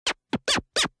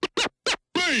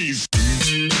bass.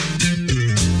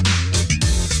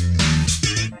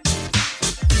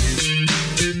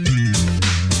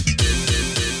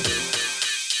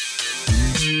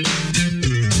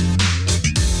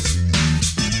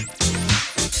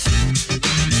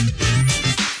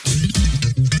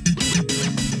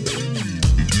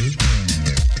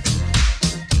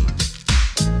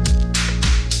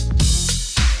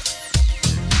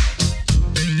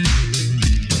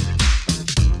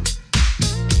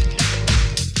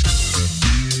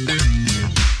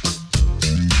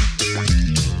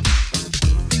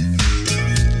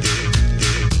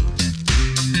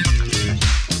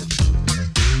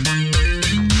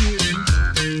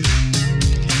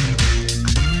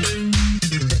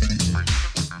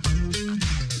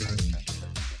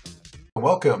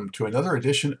 Welcome to another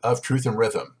edition of Truth and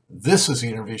Rhythm. This is the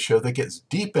interview show that gets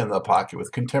deep in the pocket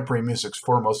with contemporary music's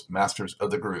foremost masters of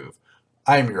the groove.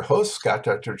 I am your host, Scott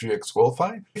Dr. GX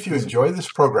Goldfine. If you enjoy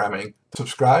this programming,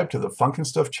 subscribe to the Funk and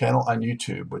Stuff channel on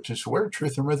YouTube, which is where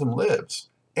Truth and Rhythm lives,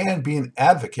 and be an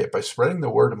advocate by spreading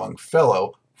the word among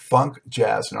fellow funk,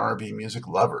 jazz, and R&B music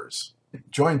lovers.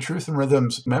 Join Truth and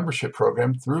Rhythm's membership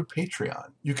program through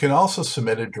Patreon. You can also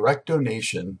submit a direct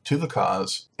donation to the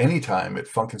cause anytime at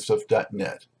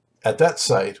funkandstuff.net. At that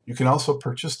site, you can also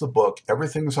purchase the book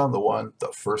Everything's on the One, The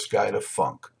First Guide of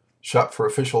Funk. Shop for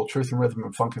official Truth and Rhythm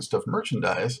and Funk and Stuff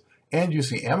merchandise, and use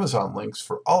the Amazon links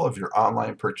for all of your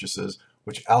online purchases,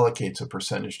 which allocates a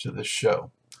percentage to this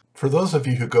show. For those of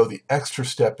you who go the extra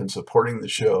step in supporting the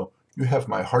show, you have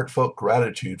my heartfelt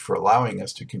gratitude for allowing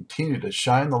us to continue to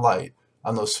shine the light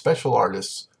on those special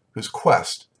artists whose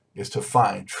quest is to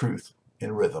find truth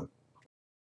in rhythm.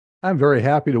 I'm very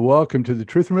happy to welcome to the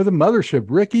Truth and Rhythm Mothership,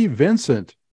 Rickey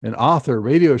Vincent, an author,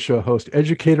 radio show host,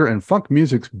 educator, and funk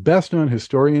music's best-known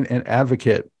historian and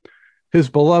advocate. His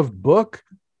beloved book,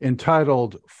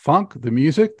 entitled Funk, the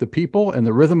Music, the People, and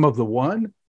the Rhythm of the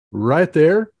One, right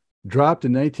there, dropped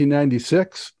in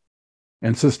 1996.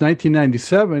 And since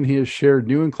 1997, he has shared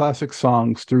new and classic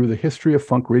songs through the History of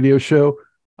Funk radio show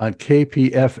on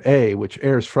KPFA, which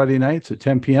airs Friday nights at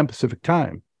 10 p.m. Pacific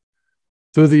time.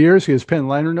 Through the years, he has penned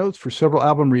liner notes for several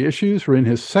album reissues. We're in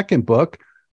his second book,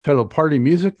 titled Party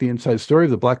Music, The Inside Story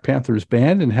of the Black Panthers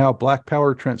Band and How Black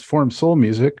Power Transformed Soul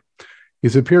Music.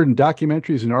 He's appeared in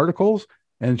documentaries and articles,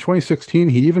 and in 2016,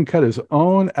 he even cut his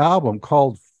own album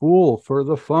called Fool for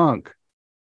the Funk.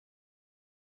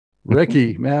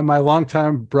 Rickey, man, my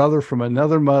longtime brother from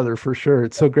another mother, for sure.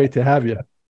 It's so great to have you.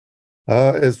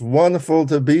 It's wonderful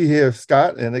to be here,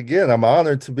 Scott. And again, I'm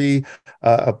honored to be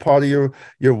a part of your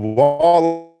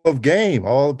wall of game,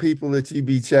 all the people that you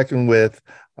be checking with.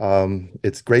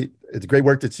 It's great. It's great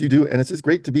work that you do. And it's just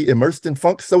great to be immersed in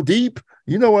funk so deep.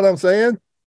 You know what I'm saying?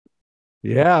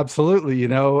 Yeah, absolutely. You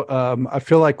know, I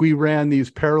feel like we ran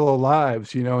these parallel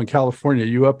lives, you know, in California,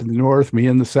 you up in the north, me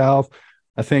in the south.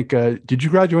 I think, did you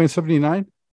graduate in 79?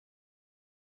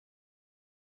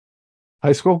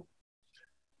 High school?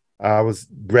 I was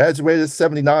graduated in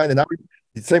 79, and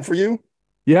same for you?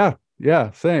 Yeah,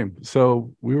 same.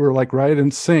 So we were like right in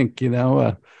sync, you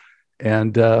know,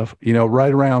 and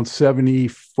right around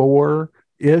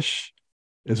 74-ish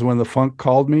is when the funk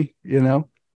called me, you know,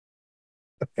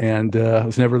 and it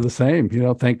was never the same, you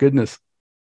know, thank goodness.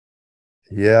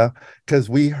 Yeah, because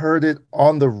we heard it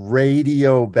on the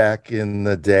radio back in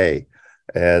the day.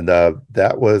 And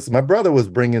that was, my brother was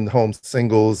bringing home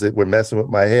singles that were messing with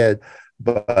my head.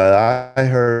 But I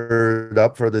heard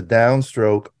Up for the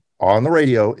Downstroke on the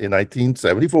radio in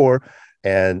 1974,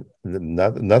 and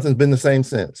nothing's been the same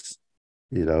since.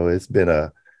 You know, it's been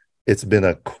a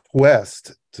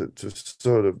quest to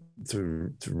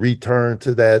return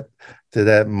to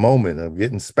that moment of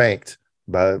getting spanked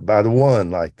by the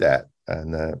one like that,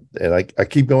 and I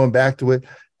keep going back to it.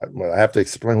 I have to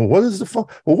explain. Well, what is the fun?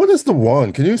 Well, what is the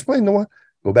one? Can you explain the one?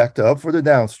 Go back to Up for the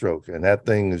Downstroke, and that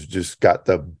thing has just got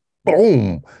the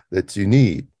boom that you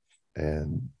need,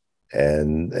 and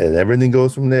everything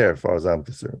goes from there as far as I'm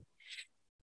concerned.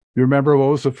 You remember what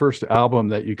was the first album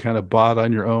that you kind of bought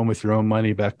on your own with your own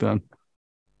money back then?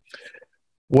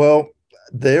 Well,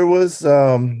 there was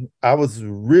I was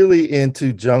really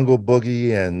into Jungle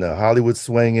Boogie and Hollywood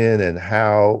Swinging, and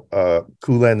how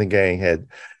Kool and the Gang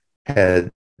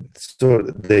had sort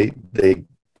of they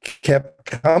kept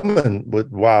coming with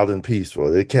Wild and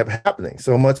Peaceful. It kept happening.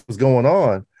 So much was going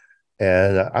on.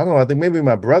 And I don't know, I think maybe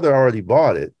my brother already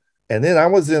bought it. And then I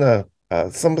was in I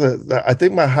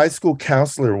think my high school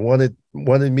counselor wanted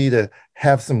me to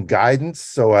have some guidance.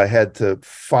 So I had to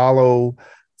follow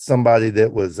somebody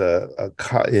that was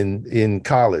in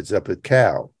college up at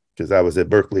Cal, because I was at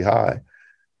Berkeley High.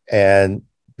 And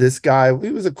this guy, he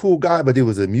was a cool guy, but he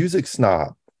was a music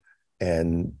snob.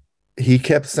 And he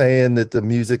kept saying that the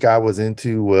music I was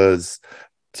into was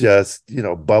just,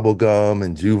 bubblegum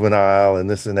and juvenile and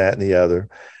this and that and the other.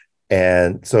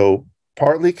 And so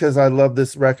partly because I love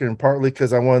this record and partly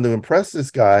because I wanted to impress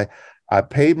this guy, I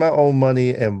paid my own money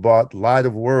and bought Light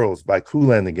of Worlds by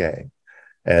Kool and the Gang.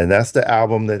 And that's the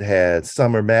album that had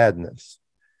Summer Madness.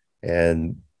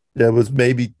 And that was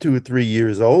maybe 2 or 3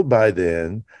 years old by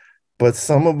then, but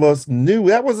some of us knew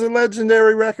that was a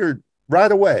legendary record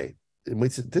right away. And we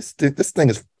said, this thing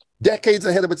is decades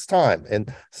ahead of its time.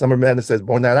 And Summer Madness has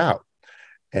borne that out.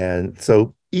 And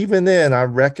so even then, I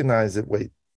recognized that,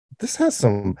 wait, this has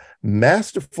some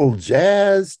masterful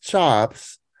jazz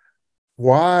chops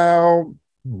while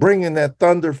bringing that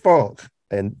thunder funk.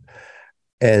 And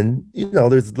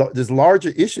there's larger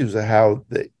issues of how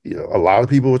a lot of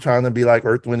people were trying to be like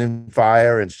Earth, Wind, and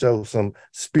Fire and show some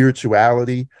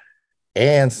spirituality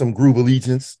and some groove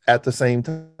allegiance at the same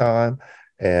time.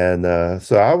 And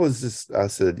so I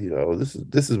said,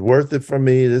 this is worth it for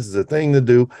me. This is a thing to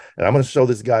do, and I'm going to show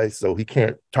this guy so he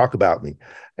can't talk about me.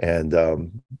 And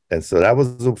so that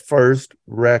was the first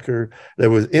record.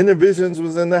 There was Intervisions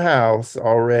was in the house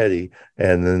already,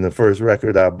 and then the first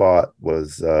record I bought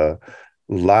was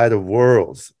Light of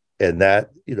Worlds, and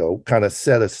that kind of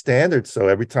set a standard. So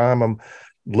every time I'm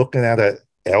looking at a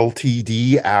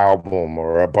LTD album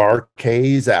or a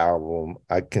Bar-Kays album,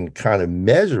 I can kind of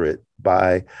measure it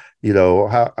by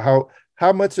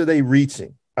how much are they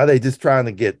reaching? Are they just trying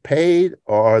to get paid,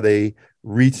 or are they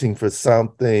reaching for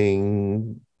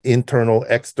something internal,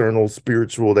 external,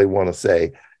 spiritual they want to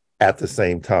say at the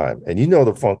same time? And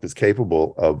the funk is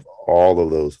capable of all of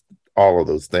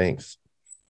those things.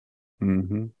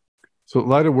 Mm-hmm. So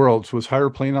Light of Worlds, was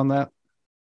Higher Plane on that?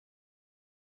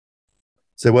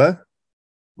 Say what?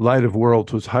 Light of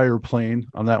Worlds, was Higher Plane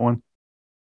on that one?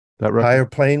 That record? Higher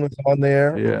Plane was on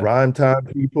there. Yeah. Rhyme Time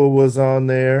People was on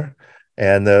there.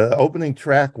 And the opening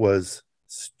track was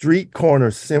Street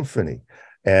Corner Symphony.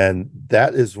 And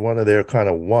that is one of their kind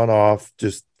of one-off,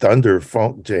 just thunder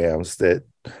funk jams that,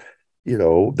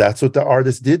 that's what the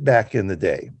artists did back in the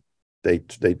day. They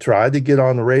tried to get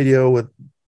on the radio with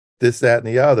this, that, and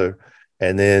the other.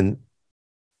 And then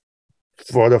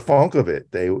for the funk of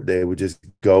it, they would just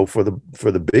go for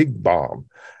the big bomb.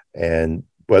 And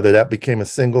whether that became a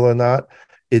single or not,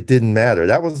 it didn't matter.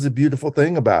 That was the beautiful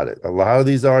thing about it. A lot of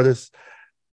these artists,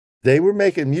 they were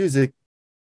making music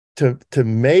to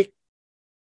make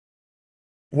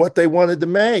what they wanted to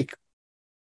make.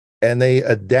 And they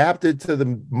adapted to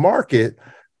the market,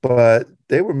 but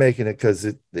they were making it because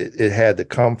it had to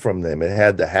come from them. It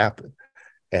had to happen.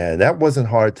 And that wasn't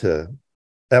hard to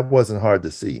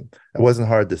see. It wasn't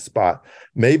hard to spot.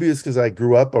 Maybe it's because I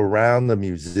grew up around the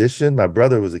musician. My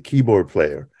brother was a keyboard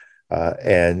player,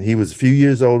 and he was a few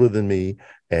years older than me,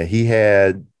 and he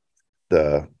had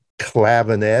the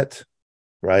clavinet,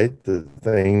 right? The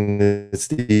thing that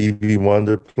Stevie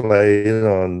Wonder played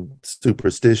on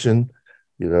Superstition,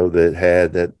 that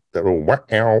had that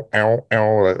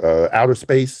outer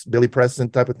space, Billy Preston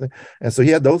type of thing. And so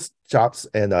he had those chops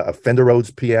and a Fender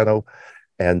Rhodes piano,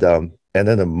 and then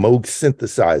a Moog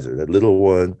synthesizer, that little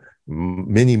one,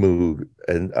 Mini Moog.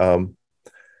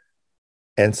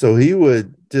 And so he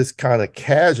would just kind of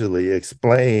casually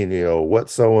explain, what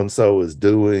so-and-so is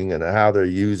doing and how they're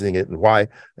using it and why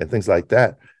and things like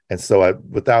that. And so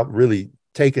without really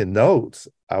taking notes,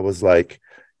 I was like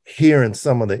hearing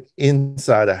some of the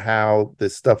inside of how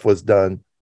this stuff was done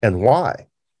and why.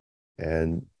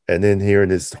 And then hearing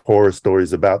his horror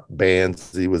stories about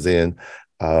bands he was in.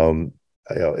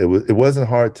 It wasn't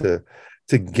hard to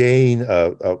gain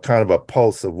a kind of a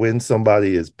pulse of when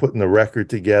somebody is putting a record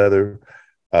together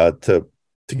to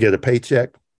get a paycheck,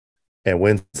 and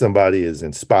when somebody is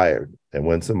inspired, and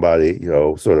when somebody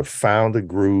sort of found a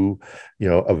groove,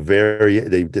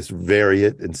 they just vary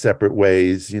it in separate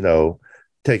ways.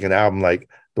 Take an album like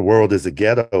 "The World Is a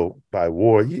Ghetto" by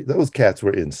War. Those cats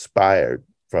were inspired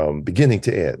from beginning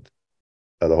to end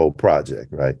of the whole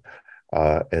project, right?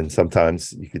 And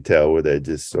sometimes you could tell where they're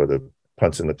just sort of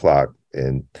punching the clock,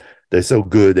 and they're so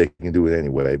good they can do it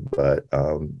anyway. But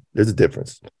there's a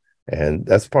difference, and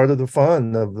that's part of the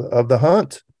fun of the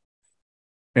hunt.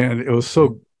 And it was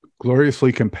so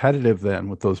gloriously competitive then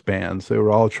with those bands. They were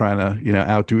all trying to,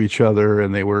 outdo each other,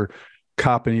 and they were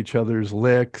copying each other's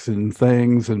licks and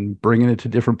things and bringing it to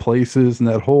different places. And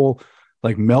that whole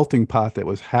like melting pot that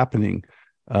was happening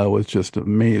was just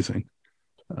amazing.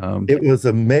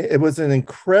 It was an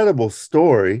incredible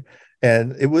story,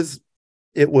 and it was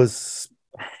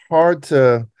hard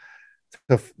to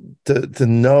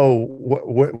know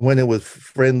when it was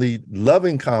friendly,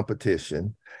 loving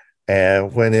competition,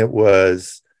 and when it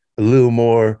was a little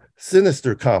more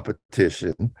sinister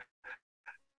competition.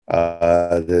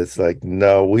 That's like,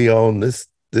 no, we own this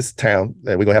town,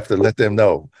 and we're gonna have to let them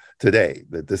know today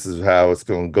that this is how it's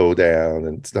gonna go down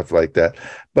and stuff like that.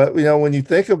 But when you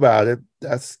think about it,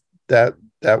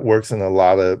 that works in a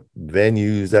lot of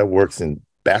venues, that works in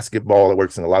basketball, that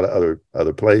works in a lot of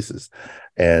other places.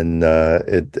 And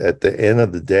at the end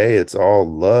of the day, it's all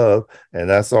love, and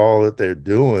that's all that they're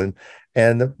doing.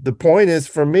 And the point is,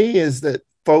 for me, is that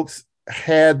folks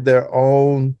had their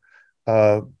own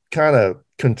kind of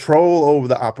control over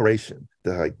the operation.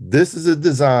 They're like, this is a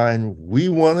design we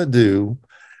want to do.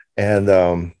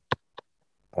 And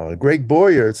Greg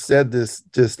Boyer said this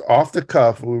just off the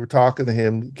cuff. We were talking to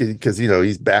him because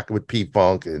he's back with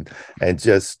P-Funk and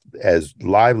just as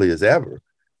lively as ever.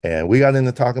 And we got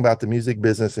into talking about the music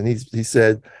business, and he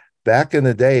said back in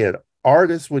the day, an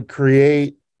artist would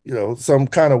create some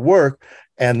kind of work,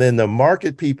 and then the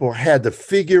market people had to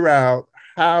figure out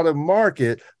how to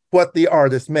market what the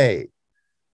artist made,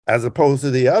 as opposed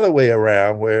to the other way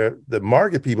around, where the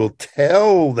market people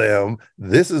tell them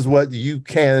this is what you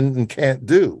can and can't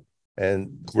do, and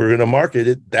we're going to market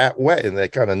it that way, and they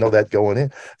kind of know that going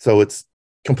in. So it's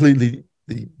completely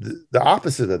the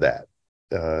opposite of that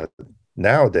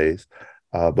nowadays.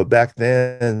 But back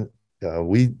then,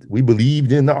 we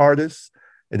believed in the artists,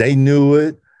 and they knew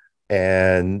it.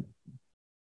 And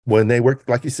when they worked,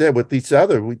 like you said, with each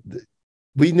other,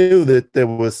 we knew that there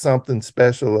was something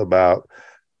special about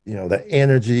the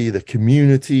energy, the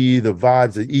community, the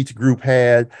vibes that each group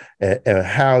had, and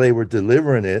how they were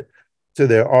delivering it to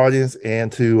their audience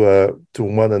and to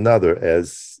one another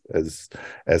as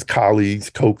colleagues,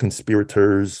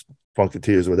 co-conspirators,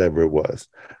 funketeers, whatever it was.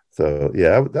 So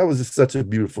yeah, that was just such a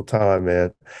beautiful time,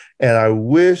 man. And I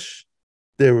wish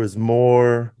there was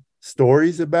more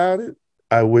stories about it.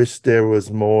 I wish there was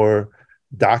more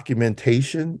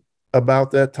documentation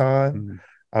about that time. Mm-hmm.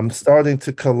 I'm starting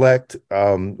to collect.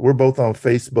 We're both on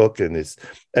Facebook, and it's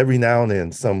every now and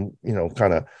then some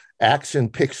kind of action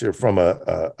picture from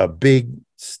a big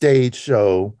stage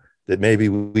show that maybe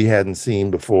we hadn't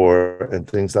seen before and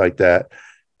things like that.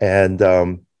 And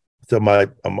so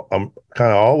I'm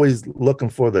kind of always looking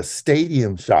for the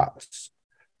stadium shots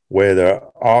where they're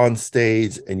on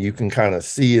stage and you can kind of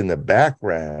see in the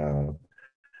background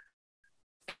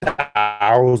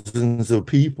thousands of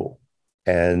people.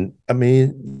 And I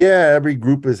mean, yeah, every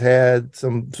group has had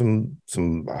some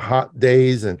hot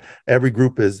days, and every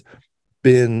group has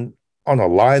been on a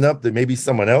lineup that maybe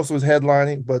someone else was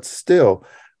headlining, but still,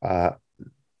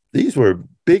 these were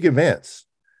big events,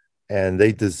 and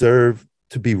they deserve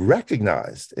to be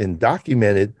recognized and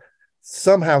documented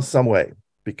somehow, some way,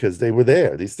 because they were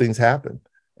there. These things happen.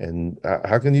 And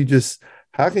how can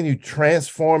you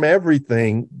transform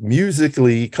everything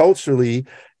musically, culturally,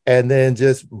 and then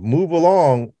just move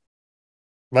along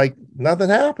like nothing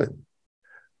happened?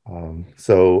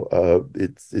 So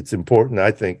it's important,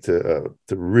 I think, to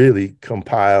really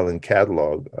compile and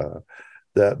catalog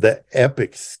the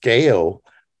epic scale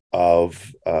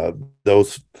of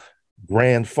those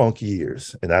Grand Funk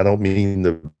years. And I don't mean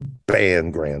the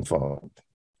band Grand Funk.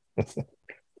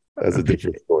 That's a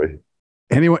different story.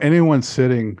 Anyone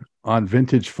sitting on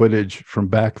vintage footage from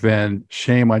back then,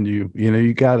 shame on you.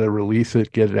 You got to release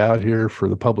it, get it out here for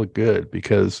the public good,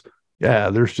 because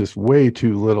there's just way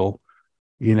too little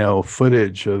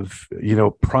footage of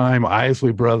prime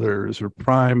Isley Brothers or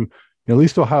prime at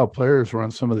least Ohio Players were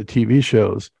on some of the TV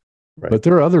shows. Right. But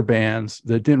there are other bands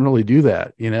that didn't really do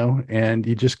that, and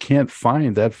you just can't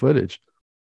find that footage.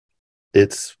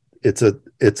 It's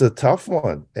a tough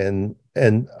one. And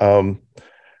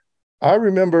I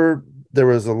remember there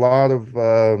was a lot of,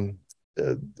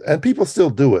 and people still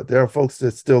do it. There are folks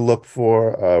that still look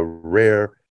for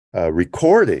rare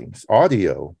recordings,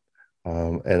 audio.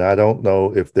 And I don't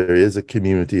know if there is a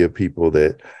community of people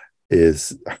that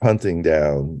is hunting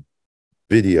down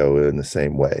video in the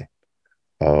same way.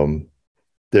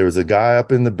 There was a guy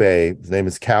up in the Bay, his name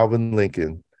is Calvin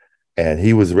Lincoln, and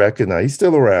he was recognized. He's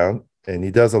still around, and he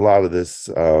does a lot of this.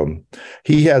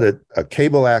 He had a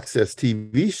cable access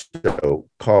TV show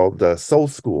called Soul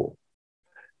School,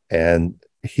 and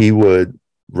he would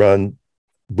run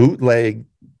bootleg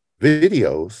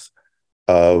videos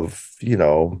of,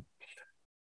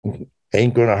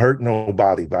 Ain't Gonna Hurt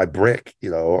Nobody by Brick,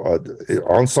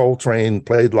 on Soul Train,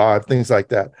 played live, things like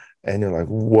that. And you're like,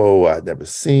 whoa, I'd never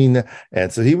seen that.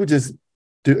 And so he would just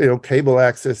do, cable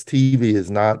access TV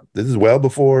this is well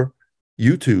before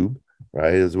YouTube,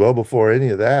 right? It was well before any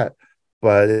of that.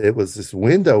 But it was this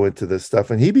window into this stuff.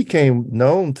 And he became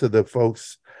known to the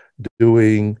folks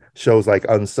doing shows like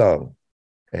Unsung.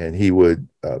 And he would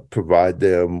provide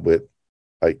them with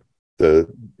like the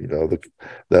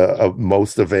the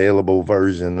most available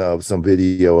version of some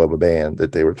video of a band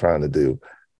that they were trying to do.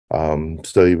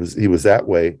 So he was that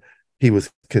way. He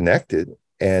was connected,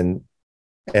 and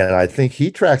I think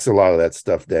he tracks a lot of that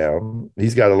stuff down.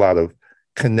 He's got a lot of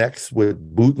connects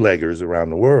with bootleggers around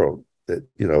the world that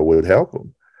would help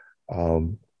him.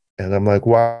 And I'm like,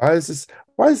 why does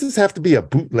this have to be a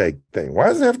bootleg thing? Why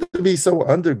does it have to be so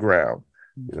underground?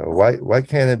 Why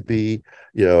can't it be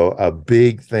a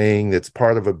big thing that's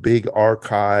part of a big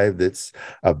archive, that's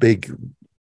a big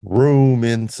room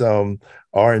in some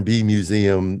R&B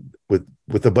museum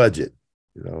with a budget?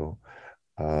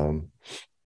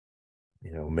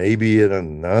 Maybe in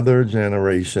another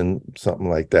generation, something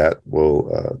like that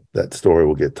that story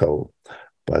will get told.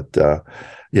 But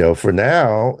for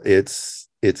now, it's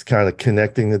kind of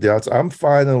connecting the dots. I'm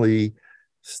finally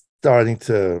starting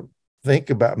to think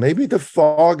about, maybe the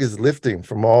fog is lifting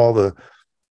from all the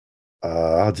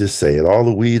I'll just say it, all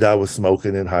the weed I was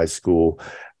smoking in high school.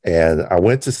 And I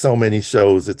went to so many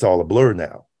shows, it's all a blur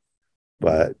now.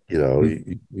 But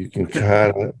you can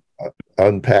kind of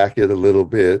unpack it a little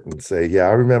bit and say, yeah,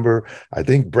 I remember, I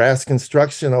think Brass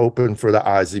Construction opened for the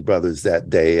Isley Brothers that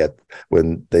day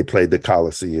when they played the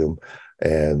Coliseum,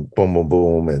 and boom, boom,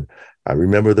 boom. And I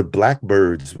remember the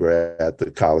Blackbirds were at the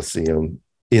Coliseum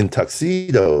in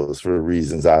tuxedos for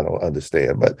reasons I don't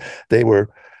understand, but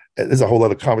there's a whole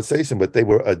other conversation, but they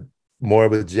were more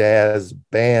of a jazz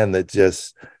band that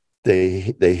just, they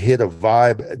hit a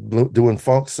vibe doing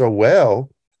funk so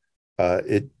well.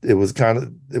 It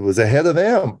was ahead of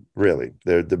them, really.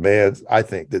 Their demands, I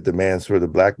think the demands for the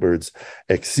Blackbirds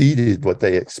exceeded what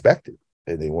they expected,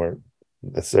 and they weren't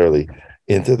necessarily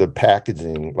into the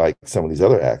packaging like some of these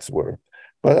other acts were.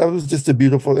 But it was just a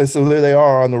beautiful, and so there they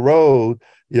are on the road,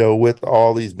 with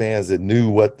all these bands that knew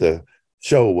what the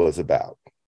show was about.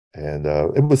 And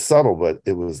it was subtle, but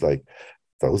it was like,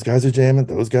 those guys are jamming,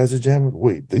 those guys are jamming.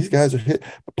 Wait, these guys are hit,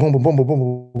 boom, boom, boom, boom, boom,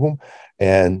 boom, boom.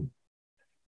 And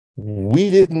we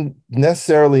didn't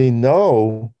necessarily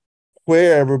know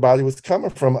where everybody was coming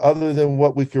from other than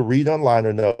what we could read on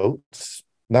liner notes,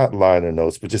 not liner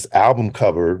notes, but just album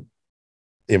cover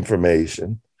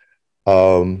information.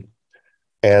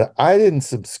 And I didn't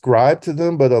subscribe to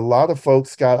them, but a lot of folks,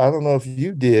 Scott, I don't know if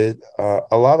you did,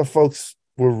 a lot of folks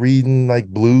were reading like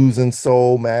Blues and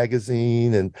Soul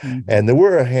magazine, and there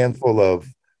were a handful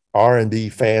of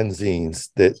R&B fanzines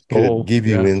that could give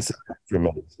you inside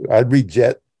information. I'd read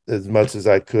Jet as much as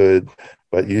I could,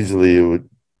 but usually it would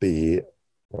be,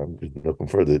 I'm looking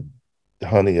for the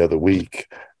honey of the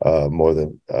week more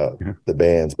than the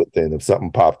bands. But then if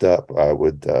something popped up, I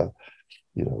would, kind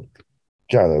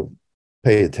of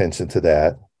pay attention to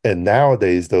that. And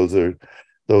nowadays, those are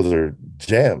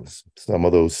gems. Some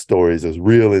of those stories, those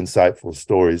real insightful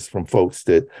stories from folks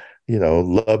that,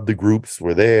 loved the groups,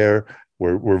 were there,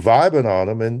 we're vibing on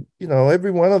them. And,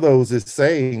 every one of those is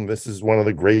saying this is one of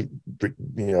the great,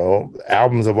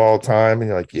 albums of all time. And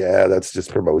you're like, yeah, that's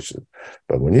just promotion.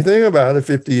 But when you think about it,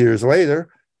 50 years later,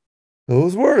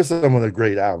 those were some of the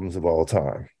great albums of all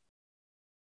time.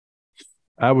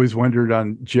 I always wondered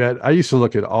on Jet. I used to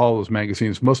look at all those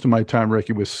magazines. Most of my time,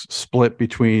 Ricky, was split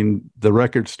between the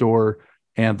record store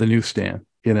and the newsstand,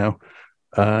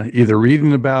 either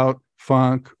reading about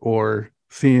funk or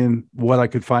seeing what I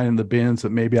could find in the bins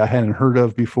that maybe I hadn't heard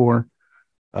of before.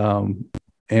 Jet,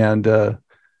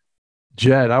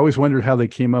 I always wondered how they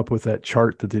came up with that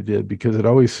chart that they did, because it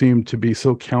always seemed to be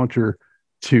so counter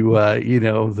to,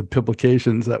 the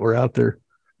publications that were out there,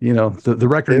 the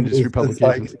record industry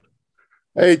publications. Like,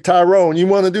 hey, Tyrone, you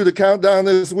want to do the countdown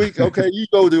this week? Okay, you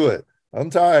go do it. I'm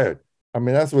tired. I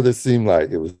mean, that's what it seemed like.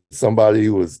 It was somebody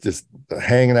who was just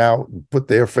hanging out and put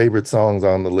their favorite songs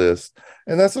on the list.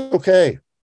 And that's okay,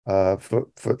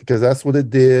 because that's what it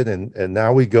did. And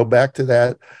now we go back to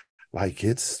that, like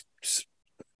it's,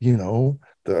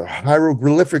 the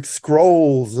hieroglyphic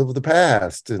scrolls of the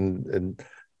past.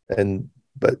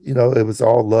 But, it was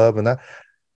all love. And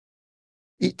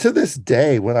to this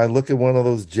day, when I look at one of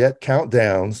those Jet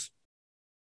countdowns,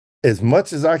 as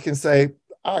much as I can say,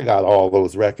 I got all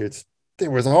those records,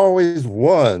 there was always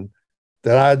one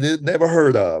that I never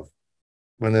heard of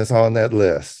when it's on that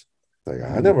list. Like,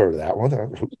 I never heard of that one.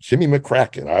 Jimmy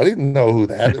McCracken. I didn't know who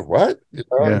that is. What?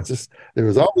 It's just, there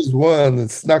was always one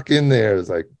that snuck in there. It's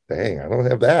like, dang, I don't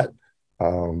have that.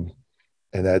 And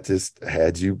that just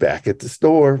had you back at the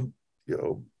store,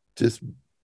 just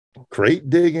crate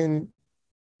digging,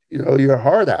 your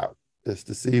heart out just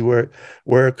to see where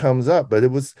it comes up. But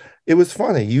it was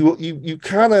funny. You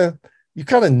kind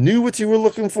of knew what you were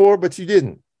looking for, but you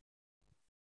didn't.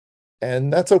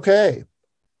 And that's okay.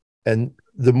 And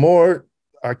the more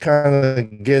I kind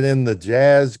of get in the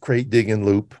jazz crate digging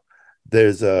loop,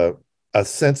 there's a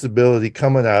sensibility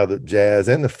coming out of the jazz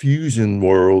and the fusion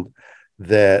world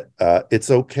that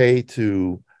it's okay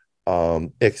to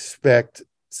expect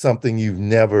something you've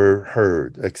never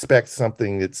heard, expect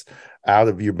something that's out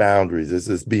of your boundaries. This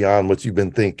is beyond what you've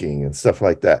been thinking and stuff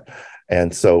like that.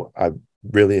 And so I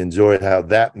really enjoyed how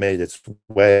that made its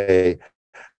way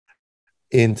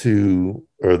into,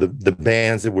 or the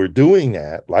bands that were doing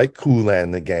that, like Kool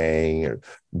and the Gang or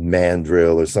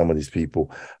Mandrill or some of these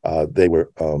people, they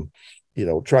were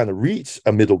trying to reach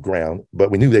a middle ground,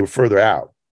 but we knew they were further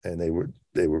out, and they were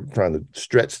trying to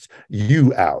stretch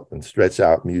you out and stretch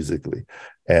out musically.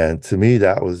 And to me,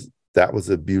 that was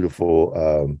a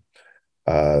beautiful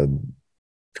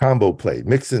combo play,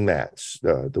 mix and match,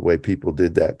 the way people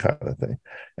did that kind of thing.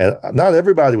 And not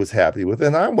everybody was happy with it,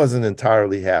 and I wasn't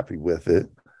entirely happy with it.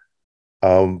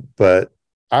 But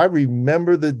I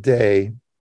remember the day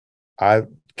I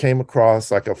came across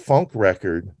like a funk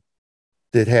record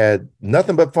that had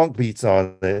nothing but funk beats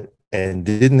on it and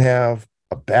didn't have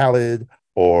a ballad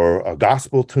or a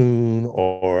gospel tune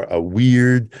or a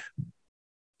weird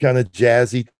kind of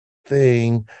jazzy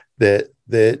thing that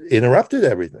interrupted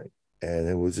everything. And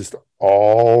it was just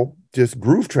all just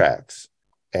groove tracks.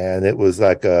 And it was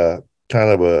like a kind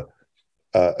of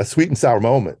a sweet and sour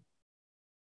moment,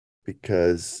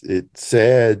 because it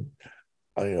said,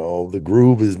 the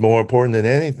groove is more important than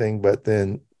anything, but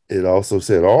then it also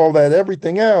said all that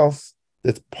everything else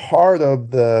that's part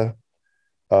of the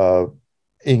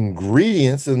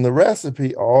ingredients in the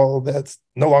recipe, all that's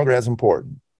no longer as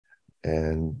important.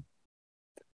 And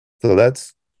so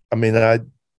I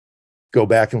go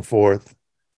back and forth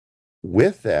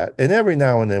with that. And every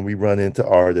now and then we run into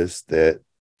artists that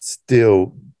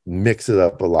still mix it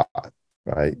up a lot,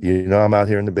 right? I'm out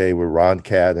here in the Bay where Ron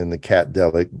Cat and the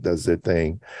Catdelic does their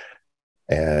thing.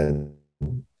 And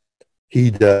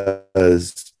he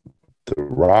does the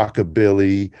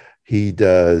rockabilly, he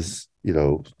does,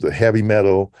 the heavy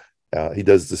metal, he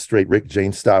does the straight Rick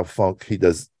James style funk, he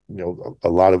does, a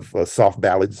lot of soft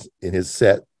ballads in his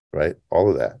set, right? All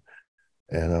of that.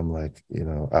 And I'm like,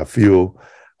 I feel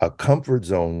a comfort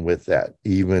zone with that,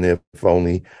 even if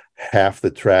only half the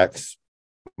tracks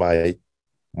might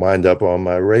wind up on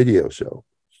my radio show,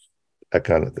 that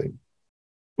kind of thing.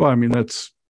 Well, I mean,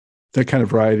 that kind of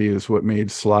variety is what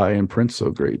made Sly and Prince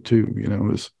so great too.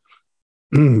 Was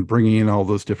bringing in all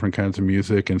those different kinds of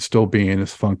music and still being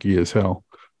as funky as hell,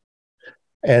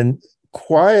 and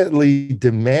quietly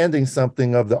demanding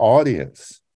something of the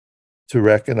audience to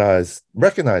recognize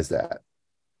that.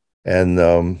 And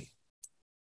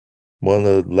one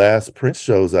of the last Prince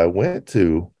shows I went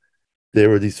to, there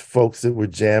were these folks that were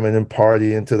jamming and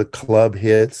partying to the club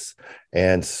hits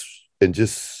and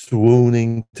just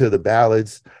swooning to the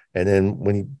ballads. And then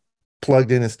when he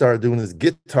plugged in and started doing his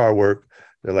guitar work,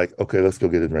 they're like, okay, let's go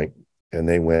get a drink. And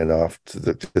they went off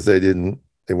because they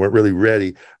weren't really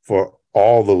ready for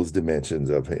all those dimensions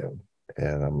of him.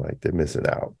 And I'm like, they're missing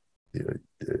out.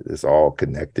 It's all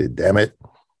connected, damn it.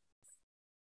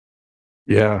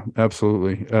 Yeah,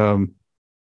 absolutely.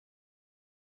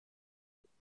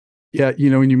 Yeah,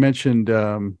 when you mentioned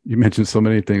so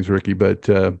many things, Rickey, but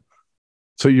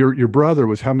so your brother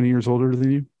was how many years older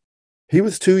than you? He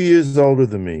was 2 years older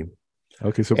than me.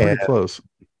 Okay, so pretty close.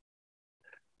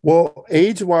 Well,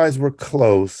 age-wise, we're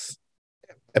close,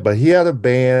 but he had a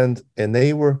band, and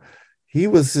he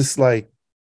was just like,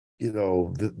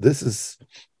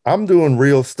 I'm doing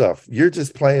real stuff. You're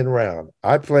just playing around.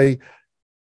 I play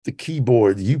the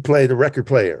keyboard, you play the record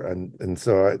player. And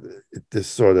so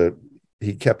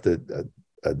he kept a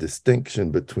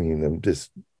distinction between them,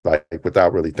 just like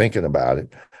without really thinking about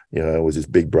it. It was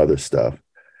just big brother stuff.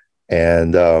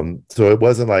 And so it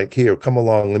wasn't like, here, come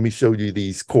along, let me show you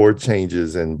these chord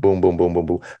changes and boom, boom, boom, boom,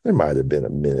 boom. There might have been a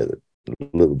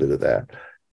little bit of that.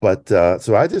 But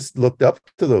so I just looked up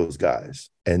to those guys,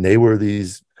 and they were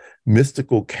these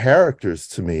mystical characters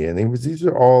to me. And these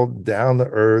are all down to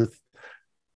earth,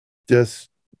 just,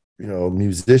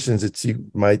 musicians that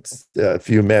you might, if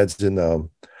you imagine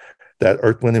that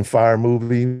Earth, Wind and Fire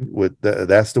movie with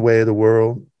That's the Way of the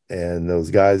World, and those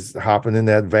guys hopping in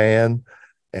that van,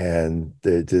 and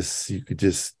you could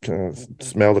just kind of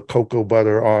smell the cocoa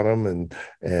butter on them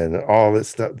and all that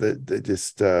stuff. That they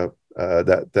just that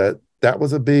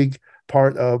was a big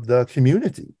part of the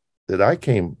community that I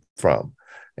came from,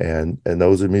 and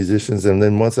those are musicians. And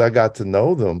then once I got to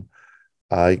know them,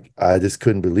 I just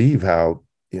couldn't believe how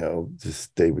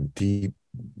just they were deep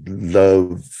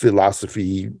love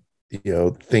philosophy,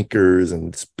 thinkers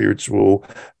and spiritual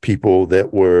people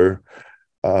that were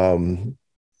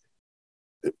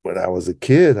when I was a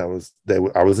kid, I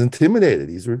was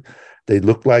intimidated. They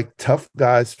looked like tough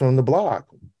guys from the block,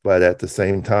 but at the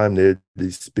same time, they're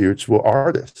these spiritual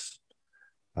artists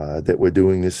that were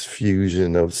doing this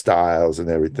fusion of styles and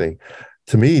everything.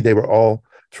 To me, they were all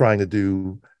trying to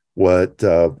do what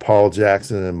Paul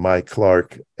Jackson and Mike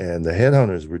Clark and the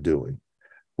Headhunters were doing,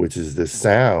 which is the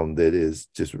sound that is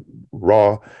just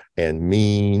raw and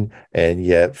mean and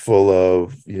yet full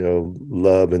of,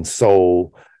 love and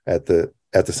soul at the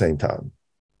same time.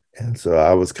 And so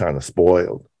I was kind of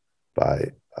spoiled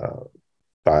by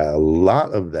a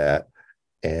lot of that,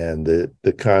 and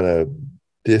the kind of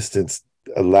distance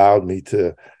allowed me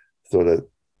to sort of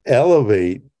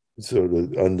elevate, sort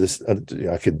of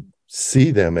I could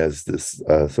see them as this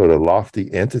sort of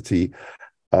lofty entity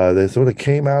that sort of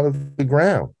came out of the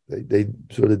ground. They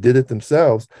sort of did it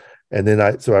themselves, and then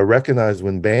I recognized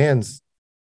when bands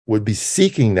would be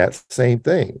seeking that same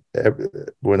thing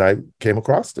when I came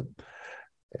across them,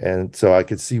 and so I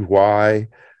could see why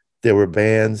there were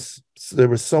bands. There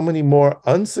were so many more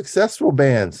unsuccessful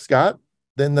bands, Scott,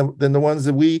 than the ones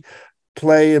that we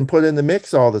play and put in the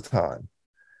mix all the time.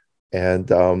 And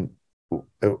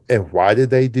why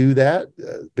did they do that?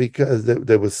 Because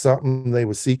there was something they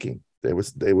were seeking. They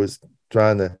was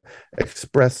trying to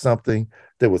express something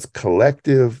that was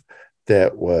collective,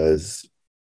 that was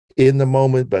in the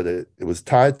moment, but it was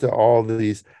tied to all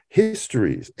these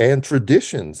histories and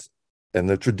traditions. And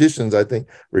the traditions, I think,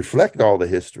 reflect all the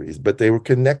histories, but they were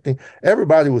connecting.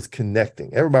 Everybody was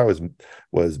connecting. Everybody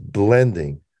was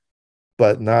blending,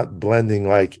 but not blending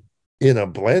like in a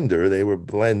blender. They were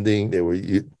blending. They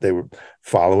were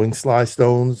following Sly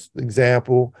Stone's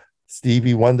example,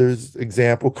 Stevie Wonder's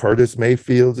example, Curtis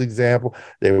Mayfield's example.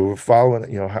 They were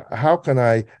following, how can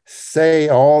I say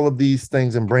all of these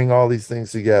things and bring all these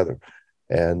things together?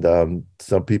 And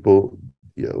some people,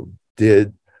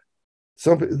 did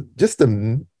some, just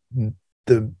the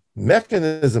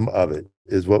mechanism of it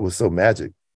is what was so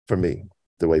magic for me,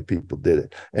 the way people did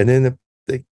it. And then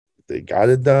they got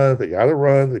it done, they got it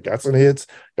run, they got some hits,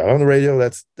 got on the radio.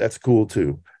 That's cool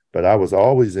too. But I was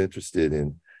always interested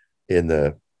in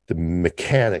the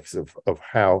mechanics of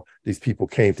how these people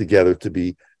came together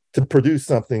to produce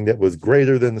something that was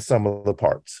greater than the sum of the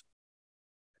parts.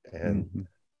 And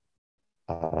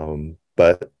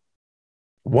but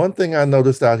one thing I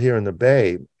noticed out here in the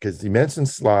Bay, because you mentioned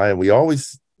Sly, and we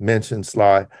always mention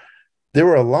Sly, there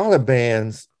were a lot of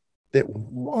bands that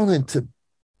wanted to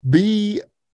be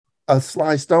a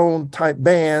Sly Stone type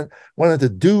band, wanted to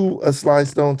do a Sly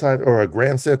Stone type or a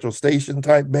Grand Central Station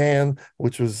type band,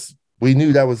 which was, we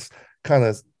knew that was kind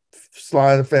of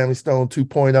Sly and Family Stone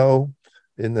 2.0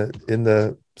 in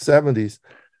the 70s,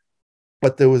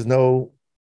 but there was no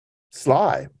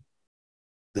Sly.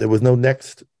 There was no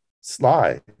next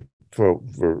Sly for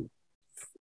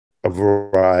a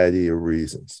variety of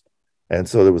reasons. And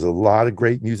so there was a lot of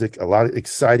great music, a lot of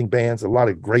exciting bands, a lot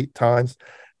of great times.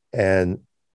 And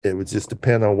it would just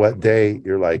depend on what day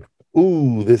you're like,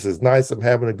 ooh, this is nice, I'm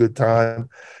having a good time.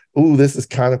 Ooh, this is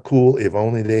kind of cool. If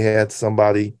only they had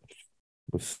somebody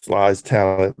with Sly's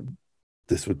talent,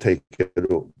 this would take it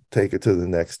to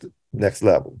the next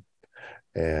level.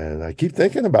 And I keep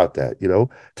thinking about that.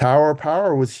 Tower of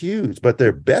Power was huge, but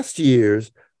their best years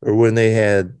are when they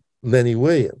had Lenny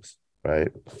Williams,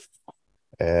 right?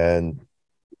 And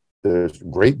there's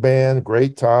great band,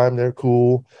 great time, they're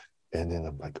cool. And then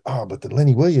I'm like, oh, but the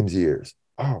Lenny Williams years,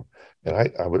 oh.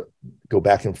 And I would go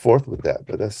back and forth with that.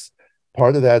 But that's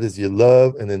part of that is your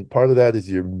love, and then part of that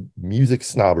is your music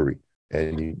snobbery.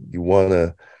 And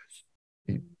you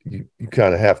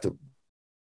kind of have to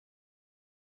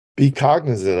be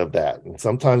cognizant of that, and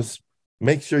sometimes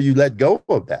make sure you let go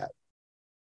of that.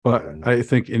 Well, I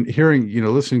think in hearing,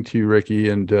 listening to you, Rickey,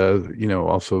 and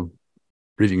also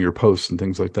reading your posts and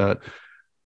things like that,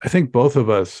 I think both of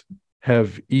us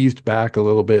have eased back a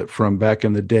little bit from back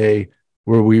in the day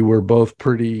where we were both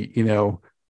pretty,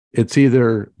 it's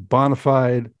either bona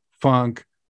fide funk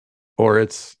or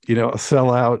it's, a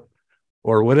sellout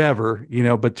or whatever,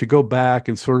 but to go back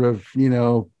and sort of,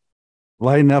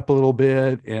 lighten up a little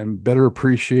bit and better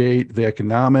appreciate the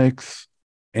economics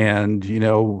and,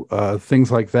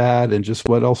 things like that, and just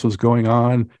what else was going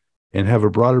on and have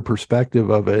a broader perspective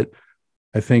of it.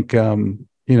 I think,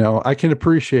 I can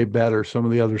appreciate better some of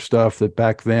the other stuff that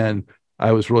back then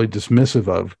I was really dismissive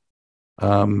of.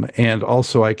 And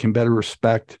also I can better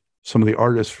respect some of the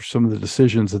artists for some of the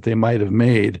decisions that they might have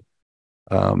made.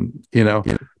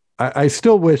 I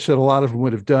still wish that a lot of them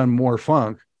would have done more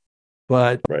funk,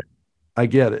 but right. I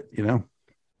get it,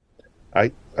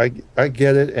 I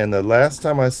get it. And the last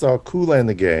time I saw Kool and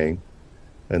the Gang,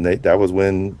 and that was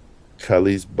when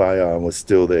Khalid's Bayan was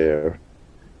still there,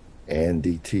 and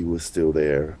DT was still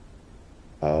there,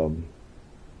 um,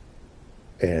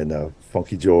 and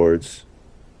Funky George.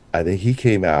 I think he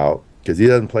came out because he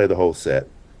doesn't play the whole set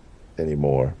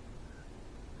anymore.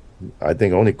 I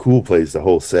think only Cool plays the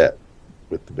whole set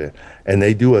with the band, and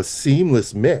they do a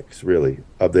seamless mix, really,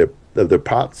 of their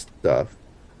pop stuff.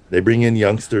 They bring in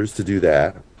youngsters to do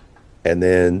that, and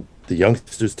then the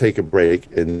youngsters take a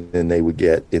break, and then they would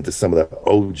get into some of the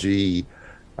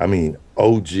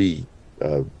OG,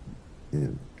 uh,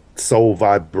 soul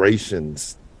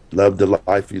vibrations, love the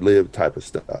life you live type of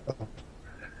stuff.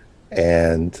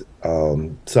 And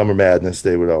Summer Madness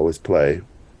they would always play,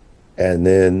 and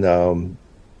then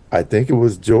I think it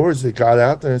was George that got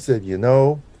out there and said,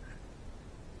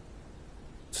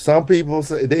 some people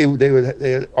say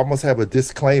they almost have a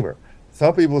disclaimer.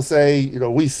 Some people say,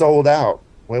 we sold out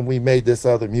when we made this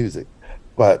other music,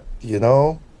 but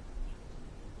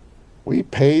we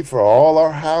paid for all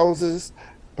our houses,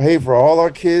 paid for all our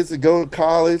kids to go to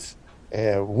college,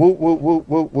 and whoop whoop whoop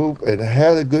whoop whoop, and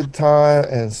had a good time,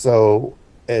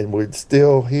 and we're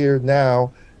still here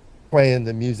now playing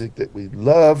the music that we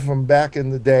love from back in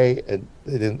the day. And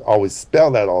they didn't always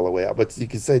spell that all the way out, but you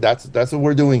can say that's what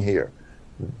we're doing here.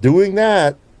 Doing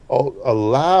that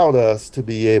allowed us to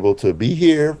be able to be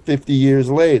here 50 years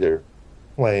later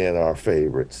playing our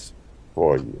favorites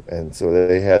for you. And so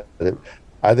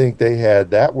I think they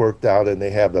had that worked out, and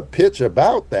they have the pitch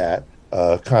about that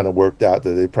kind of worked out, that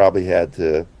they probably had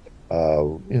to,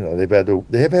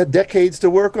 they have had decades to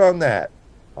work on that.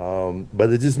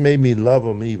 But it just made me love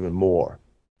them even more,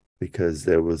 because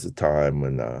there was a time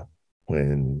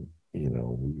when we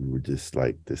were just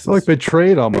like, this like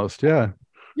betrayed almost.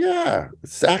 Yeah,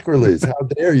 sacrilege. How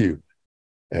dare you?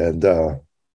 And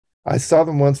I saw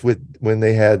them once when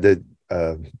they had the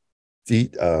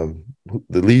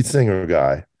lead singer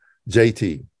guy,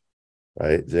 JT,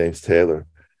 right, James Taylor,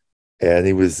 and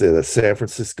he was at a San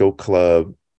Francisco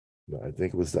club. I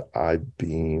think it was the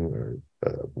I-Beam or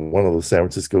one of those San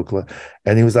Francisco clubs.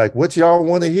 And he was like, "What y'all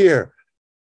want to hear?"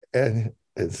 And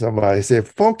somebody said,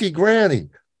 "Funky Granny."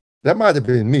 That might have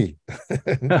been me.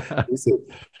 He said,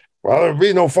 "Well, there'll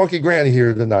be no Funky Granny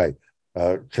here tonight."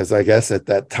 Because I guess at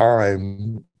that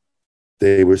time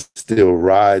they were still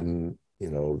riding,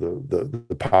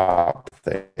 the pop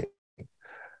thing.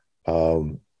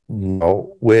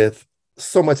 With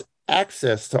so much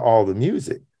access to all the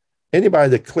music. Anybody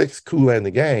that clicks Kool and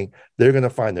the Gang, they're going to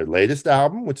find their latest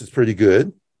album, which is pretty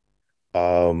good.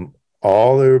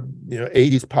 All their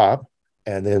 80s pop,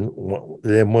 and then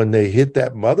when they hit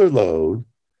that mother lode,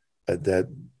 that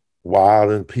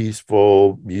wild and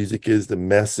peaceful music is the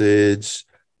message,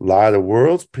 light of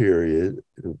worlds period,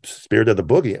 spirit of the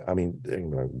boogie. I mean,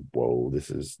 whoa, this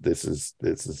is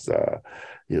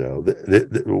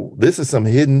some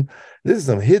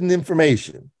hidden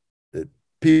information that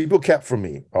people kept from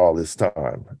me all this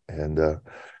time. And,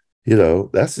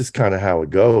 that's just kind of how it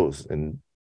goes. And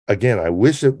again, I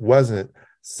wish it wasn't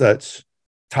such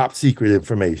top secret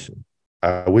information.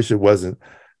 I wish it wasn't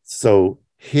so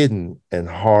hidden and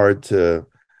hard to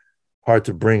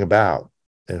bring about,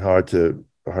 and hard to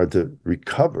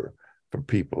recover for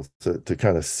people to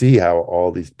kind of see how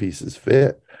all these pieces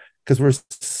fit. Because we're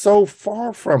so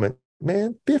far from it,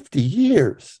 man, 50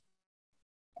 years.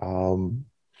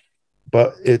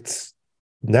 But it's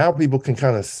now people can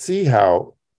kind of see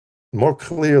how more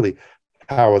clearly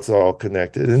how it's all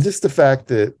connected. And just the fact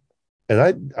that,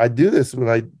 and I do this when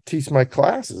I teach my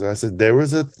classes. I said, there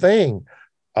was a thing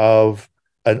of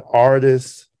an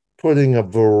artist putting a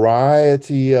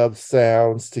variety of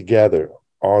sounds together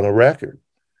on a record.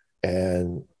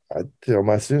 And I tell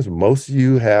my students, most of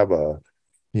you have a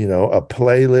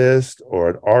playlist or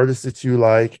an artist that you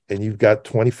like, and you've got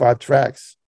 25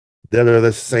 tracks that are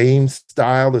the same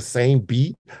style, the same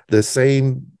beat, the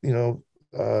same,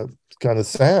 kind of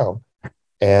sound.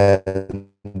 And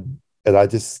I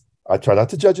try not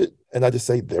to judge it. And I just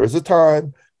say, there was a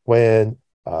time when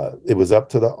it was up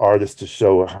to the artist to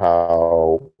show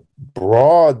how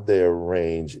broad their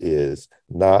range is,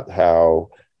 not how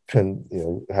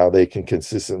they can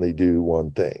consistently do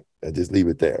one thing, and just leave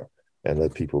it there and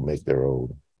let people make their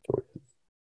own choices.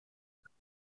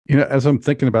 As I'm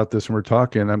thinking about this and we're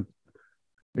talking, it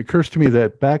occurs to me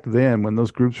that back then, when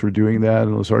those groups were doing that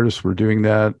and those artists were doing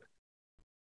that,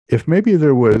 if maybe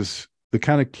there was the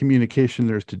kind of communication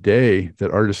there's today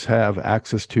that artists have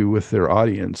access to with their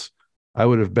audience, I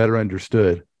would have better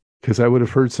understood, because I would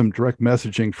have heard some direct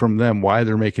messaging from them why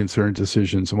they're making certain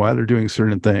decisions and why they're doing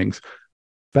certain things.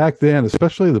 Back then,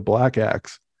 especially the black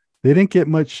acts, they didn't get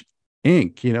much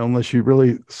ink, unless you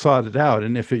really sought it out.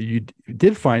 And if you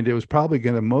did find it, it was probably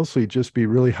going to mostly just be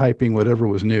really hyping whatever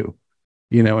was new,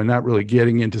 and not really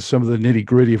getting into some of the nitty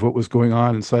gritty of what was going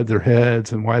on inside their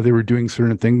heads and why they were doing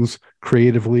certain things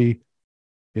creatively,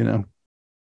 And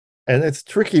it's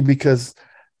tricky because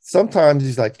sometimes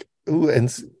he's like, ooh,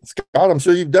 and Scott, I'm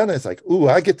sure you've done it. It's like, ooh,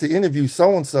 I get to interview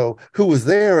so-and-so who was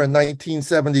there in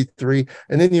 1973.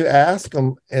 And then you ask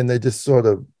them and they just sort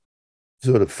of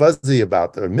fuzzy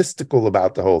about or mystical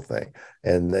about the whole thing.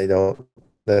 And they don't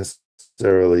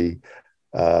necessarily,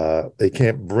 they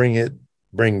can't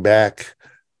bring back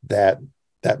that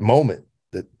moment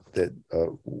that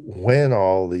when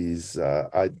all these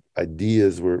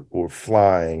ideas were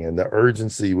flying and the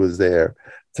urgency was there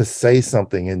to say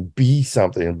something and be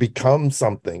something and become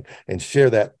something and share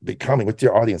that becoming with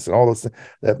your audience and all those things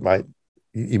that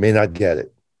you may not get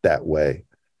it that way.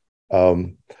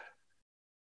 I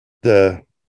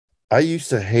used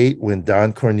to hate when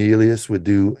Don Cornelius would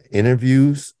do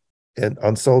interviews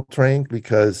on Soul Train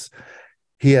because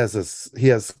he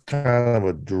has kind of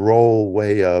a droll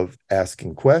way of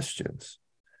asking questions.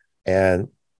 And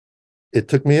it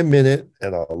took me a minute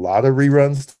and a lot of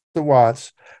reruns to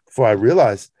watch before I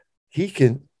realized he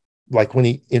can, like when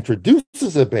he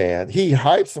introduces a band, he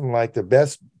hypes them like the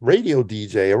best radio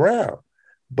DJ around.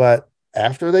 But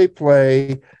after they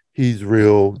play, he's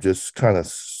real, just kind of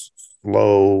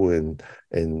slow and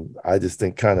I just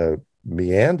think kind of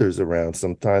meanders around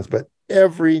sometimes. But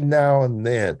every now and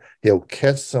then he'll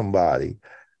catch somebody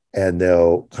and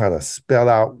they'll kind of spell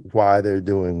out why they're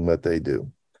doing what they do.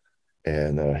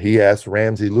 And he asked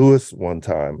Ramsey Lewis one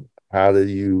time, how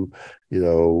do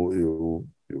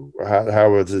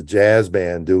how was a jazz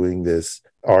band doing this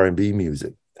R&B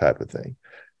music type of thing?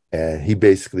 And he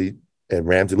basically, and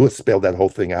Ramsey Lewis spelled that whole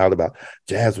thing out about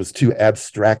jazz was too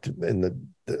abstract and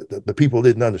the people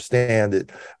didn't understand it.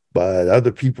 But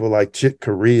other people like Chick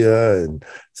Corea and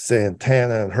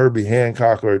Santana and Herbie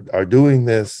Hancock are doing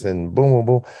this and boom, boom,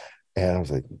 boom. And I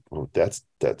was like, well, that's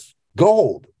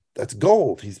gold. That's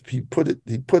gold. He put it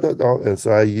all. And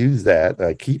so I use that.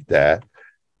 I keep that.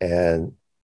 And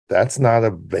that's not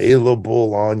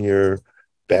available on your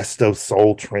Best of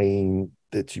Soul Train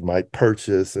that you might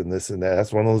purchase and this and that.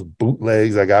 That's one of those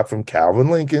bootlegs I got from Calvin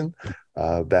Lincoln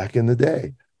back in the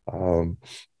day.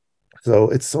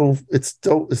 So it's so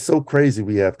crazy.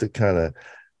 We have to kind of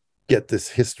get this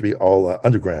history all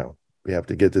underground. We have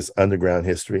to get this underground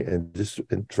history and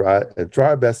try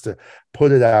our best to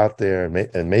put it out there,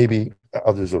 and maybe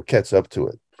others will catch up to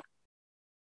it.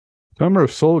 Summer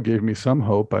of Soul gave me some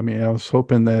hope. I mean, I was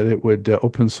hoping that it would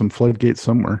open some floodgates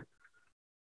somewhere.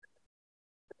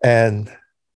 And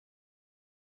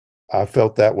I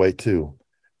felt that way too.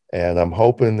 And I'm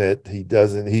hoping that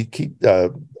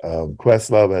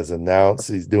Questlove has announced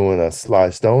he's doing a Sly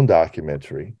Stone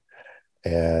documentary.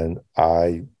 And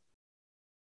I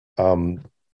hot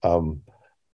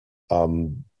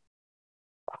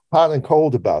and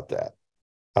cold about that.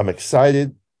 I'm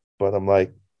excited, but I'm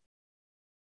like,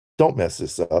 don't mess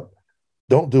this up.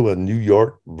 Don't do a New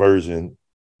York version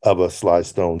of a Sly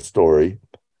Stone story.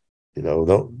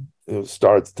 Don't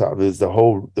start at the top. There's the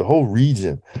whole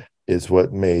region is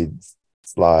what made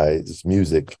Sly's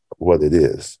music what it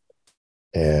is.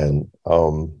 And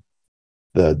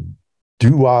the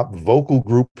doo-wop vocal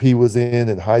group he was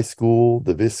in high school,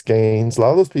 the Viscanes, a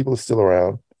lot of those people are still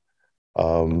around.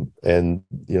 And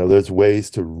there's ways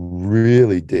to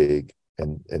really dig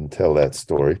and tell that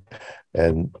story.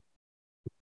 And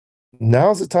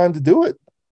now's the time to do it.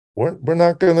 We're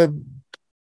not going to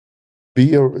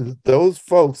those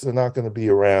folks are not going to be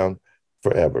around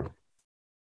forever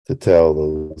to tell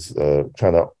those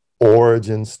kind of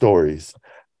origin stories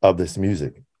of this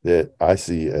music that I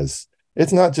see as,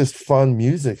 it's not just fun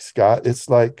music, Scott. It's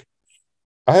like,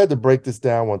 I had to break this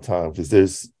down one time because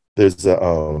there's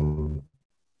a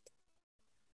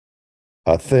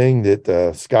thing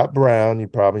that Scott Brown, you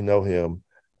probably know him,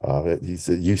 he's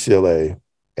at UCLA,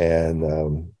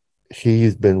 and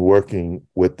he's been working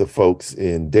with the folks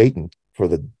in Dayton for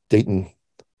the Dayton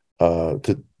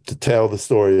to tell the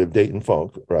story of Dayton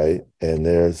funk, right? And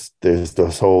there's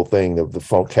this whole thing of the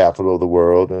funk capital of the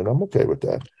world, and I'm okay with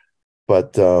that.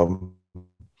 But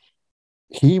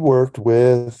he worked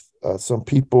with some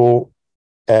people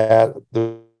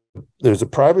there's a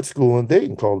private school in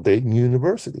Dayton called Dayton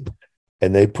University,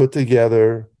 and they put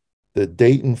together the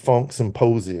Dayton Funk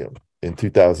Symposium in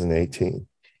 2018.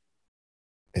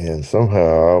 And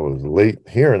somehow I was late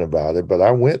hearing about it, but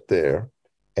I went there,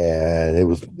 and it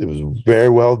was very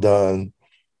well done,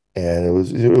 and it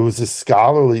was a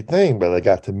scholarly thing. But I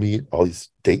got to meet all these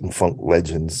Dayton funk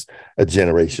legends a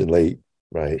generation late,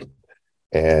 right?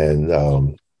 And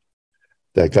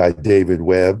that guy, David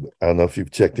Webb, I don't know if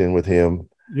you've checked in with him.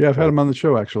 Yeah, I've had him on the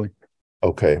show, actually.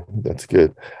 Okay, that's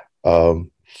good.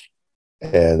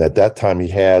 And at that time, he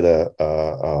had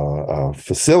a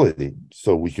facility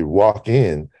so we could walk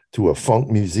in to a funk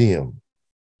museum,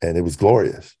 and it was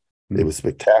glorious. It was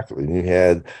spectacular. And you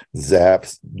had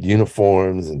Zapp's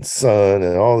uniforms and Sun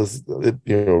and all this,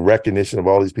 recognition of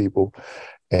all these people.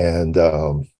 And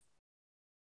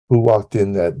who walked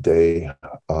in that day?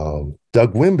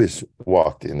 Doug Wimbish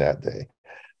walked in that day,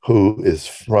 who is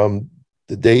from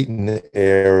the Dayton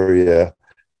area.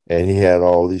 And he had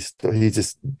all these,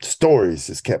 stories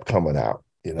just kept coming out,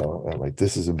 I'm like,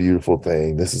 this is a beautiful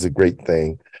thing. This is a great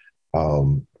thing. I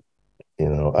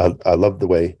love the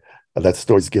way that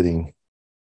story's getting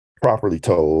properly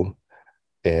told.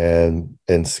 And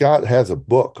Scott has a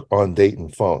book on Dayton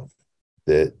funk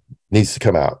that needs to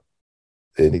come out.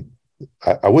 And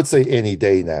I would say any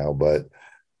day now, but,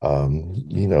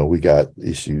 we got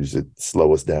issues that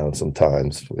slow us down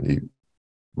sometimes when you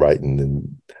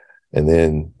writing and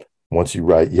then once you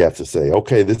write, you have to say,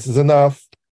 okay, this is enough.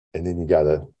 And then you got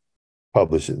to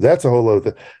publish it. That's a whole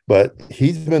other thing. But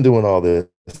he's been doing all this.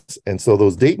 And so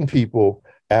those Dayton people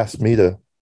asked me to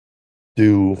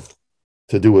do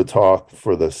a talk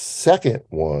for the second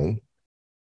one.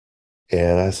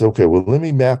 And I said, okay, well, let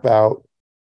me map out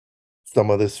some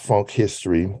of this funk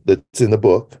history that's in the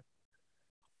book.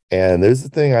 And there's the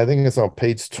thing, I think it's on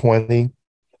page 20,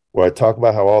 where I talk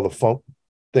about how all the funk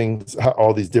things, how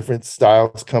all these different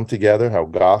styles come together, how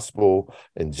gospel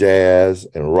and jazz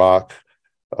and rock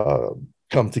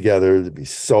come together to be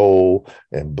soul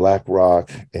and black rock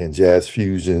and jazz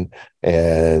fusion.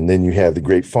 And then you have the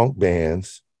great funk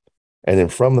bands. And then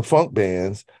from the funk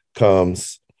bands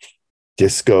comes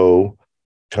disco,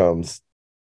 comes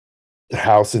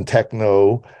house and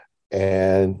techno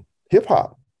and hip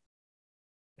hop.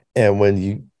 And when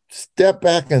you step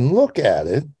back and look at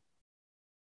it,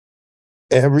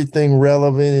 everything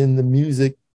relevant in the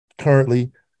music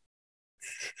currently,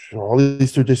 all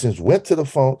these traditions went to the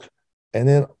funk, and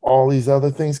then all these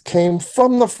other things came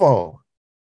from the funk.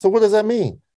 So what does that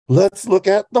mean? Let's look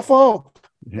at the funk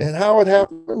and how it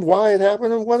happened, why it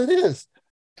happened, and what it is.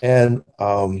 And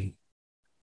I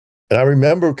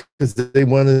remember because they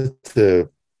wanted to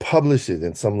publish it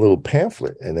in some little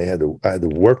pamphlet, and I had to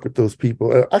work with those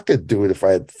people. I could do it if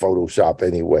I had Photoshop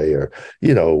anyway, or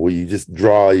where you just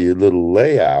draw your little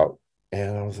layout.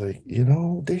 And I was like,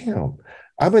 damn,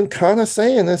 I've been kind of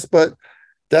saying this, but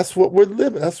that's what we're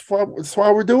living. That's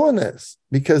why we're doing this,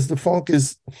 because the funk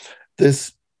is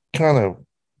this kind of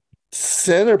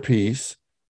centerpiece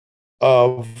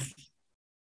of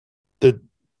the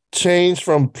change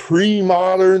from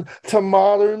pre-modern to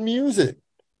modern music,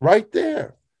 right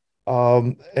there.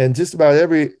 And just about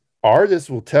every artist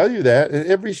will tell you that, and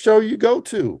every show you go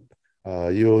to,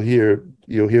 you'll hear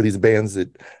these bands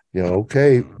that,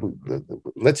 okay,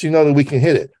 lets you know that we can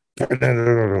hit it.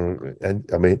 And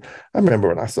I mean, I remember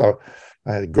when I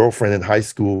had a girlfriend in high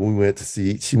school,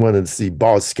 she wanted to see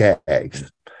Boz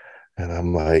Scaggs. And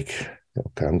I'm like,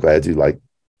 okay, I'm glad you like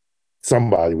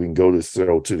somebody we can go to the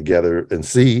show together and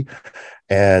see.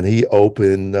 And he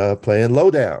opened playing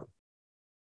Lowdown,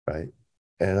 right?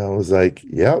 And I was like,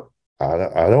 yep,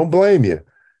 I don't blame you.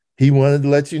 He wanted to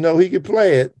let you know he could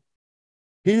play it.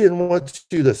 He didn't want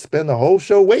you to spend the whole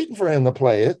show waiting for him to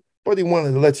play it, but he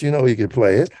wanted to let you know he could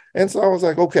play it. And so I was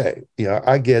like, okay,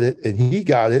 I get it. And he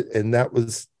got it. And that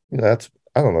was, I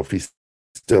don't know if he's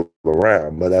still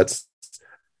around, but that's,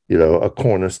 a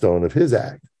cornerstone of his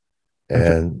act.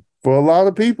 And for a lot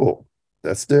of people,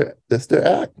 that's their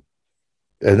act.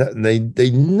 And they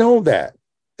know that.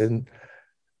 And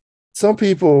some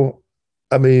people,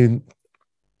 I mean,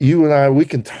 you and I, we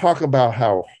can talk about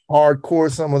how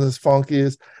hardcore some of this funk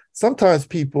is. Sometimes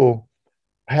people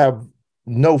have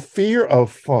no fear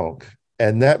of funk,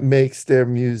 and that makes their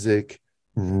music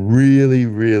really,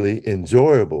 really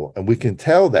enjoyable. And we can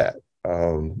tell that.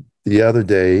 The other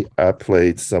day, I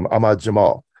played some Ahmad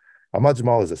Jamal. Ahmad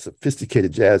Jamal is a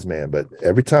sophisticated jazz man, but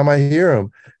every time I hear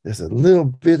him, there's a little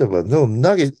bit of a little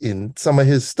nugget in some of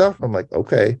his stuff. I'm like,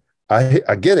 okay,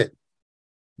 I get it.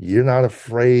 You're not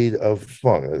afraid of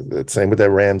funk. Same with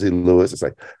that Ramsey Lewis. It's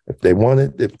like, if they want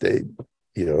it,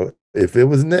 if it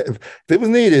was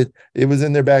needed, it was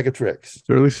in their bag of tricks.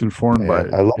 They're at least informed by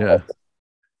it. I love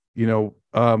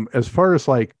that. As far as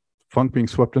like funk being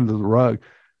swept under the rug,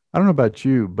 I don't know about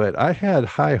you, but I had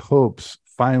high hopes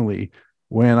finally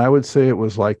when I would say it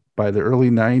was like by the early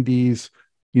 90s,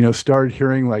 started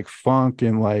hearing like funk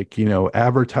and like,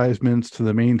 advertisements to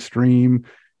the mainstream.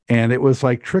 And it was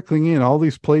like trickling in all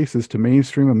these places to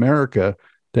mainstream America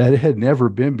that it had never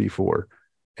been before.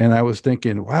 And I was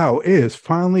thinking, wow, it is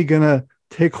finally going to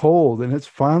take hold and it's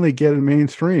finally getting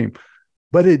mainstream.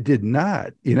 But it did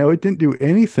not. It didn't do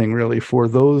anything really for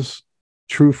those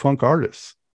true funk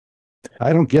artists.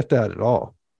 I don't get that at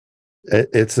all.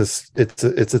 It's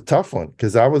a tough one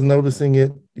because I was noticing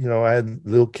it. I had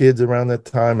little kids around that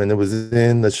time, and it was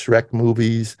in the Shrek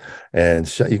movies, and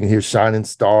you can hear Shining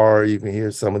Star. You can hear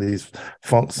some of these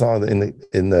funk songs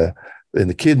in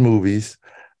the kid movies,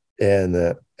 and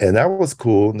that was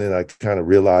cool. And then I kind of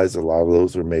realized a lot of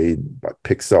those were made by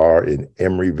Pixar in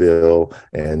Emeryville,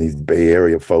 and these Bay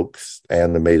Area folks,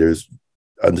 animators,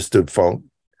 understood funk,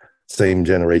 same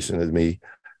generation as me,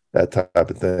 that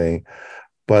type of thing.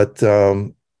 But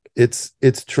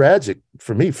it's tragic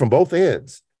for me from both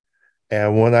ends.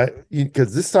 And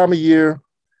because this time of year,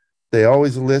 they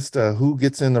always list who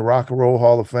gets in the Rock and Roll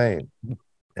Hall of Fame.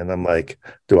 And I'm like,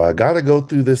 do I got to go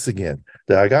through this again?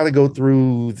 Do I got to go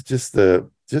through just the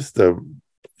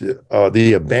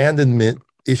abandonment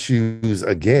issues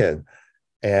again?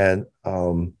 And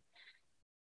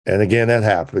again, that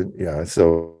happened.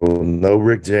 So no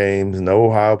Rick James, no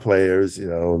Ohio Players,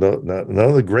 none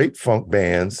of the great funk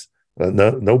bands,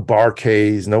 no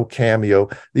Bar-Kays, no Cameo.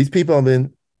 These people have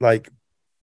been like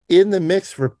in the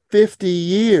mix for 50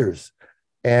 years.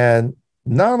 And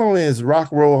not only is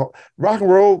rock and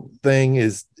roll thing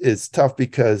is tough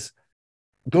because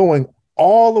going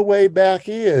all the way back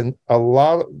in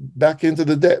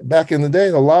the day,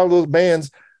 a lot of those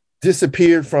bands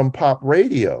disappeared from pop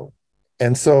radio.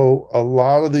 And so a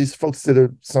lot of these folks that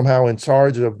are somehow in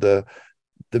charge of the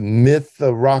myth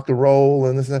of rock and roll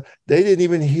and this, they didn't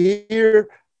even hear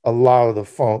a lot of the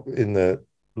funk in the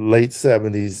late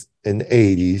 70s and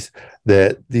 80s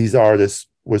that these artists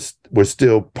were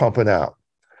still pumping out.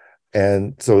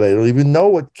 And so they don't even know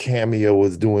what Cameo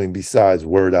was doing besides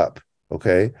Word Up.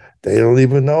 Okay. They don't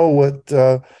even know what,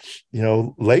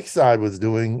 Lakeside was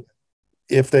doing,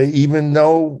 if they even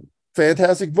know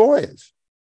Fantastic Voyage.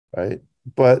 Right.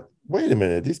 But wait a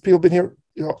minute, these people have been here,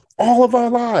 all of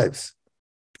our lives,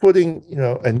 putting,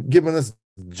 and giving us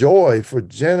joy for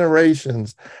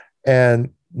generations.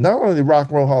 And not only the Rock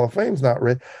and Roll Hall of Fame is not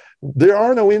ready, there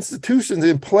are no institutions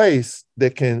in place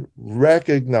that can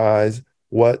recognize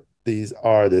what these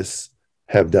artists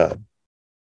have done.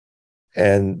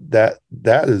 And that's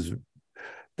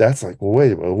like, well,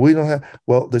 wait a minute, we don't have,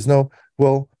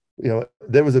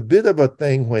 there was a bit of a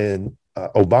thing when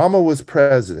Obama was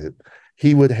president.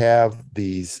 He would have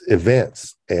these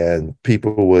events and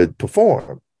people would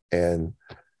perform. And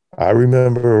I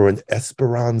remember when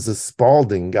Esperanza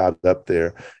Spalding got up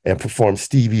there and performed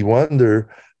Stevie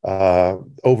Wonder,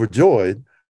 Overjoyed,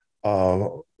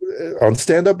 on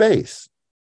stand-up bass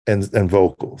and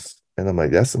vocals. And I'm like,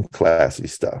 that's some classy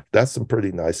stuff. That's some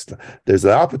pretty nice stuff. There's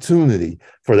an opportunity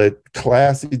for that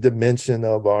classy dimension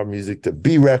of our music to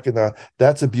be recognized.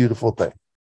 That's a beautiful thing.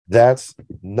 That's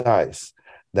nice.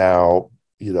 Now,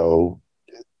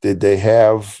 did they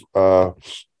have, I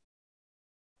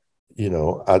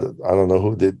don't know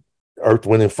who did Earth,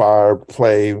 Wind and Fire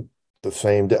play the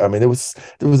same day. I mean,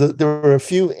 there were a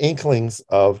few inklings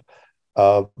of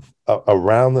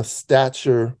around the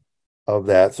stature of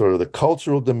that sort of the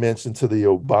cultural dimension to the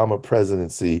Obama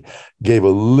presidency, gave a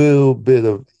little bit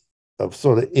of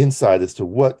sort of insight as to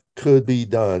what could be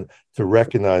done to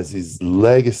recognize these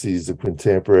legacies of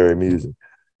contemporary music,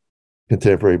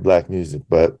 contemporary Black music.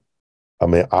 But I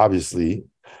mean, obviously,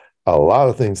 a lot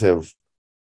of things have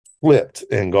flipped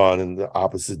and gone in the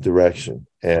opposite direction.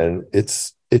 And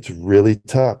it's really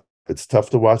tough. It's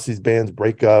tough to watch these bands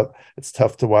break up. It's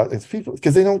tough to watch people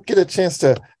because they don't get a chance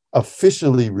to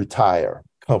officially retire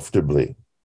comfortably.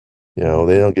 They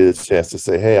don't get a chance to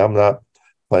say, hey, I'm not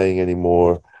playing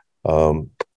anymore.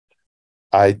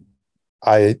 I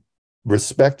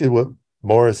respected what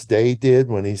Morris Day did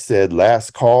when he said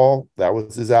Last Call. That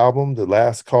was his album, The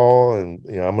Last Call. And,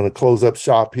 I'm going to close up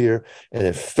shop here. And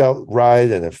it felt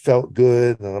right and it felt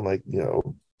good. And I'm like,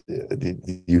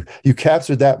 you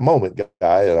captured that moment,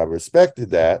 guy. And I respected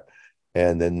that.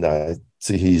 And then I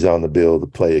see he's on the bill to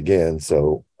play again.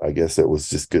 So I guess it was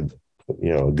just good,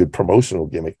 a good promotional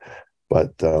gimmick.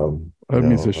 But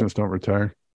musicians don't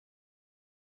retire.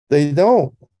 They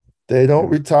don't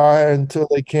retire until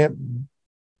they can't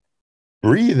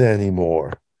breathe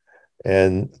anymore.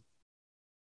 And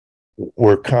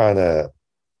we're kind of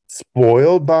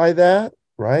spoiled by that,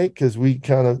 right? Because we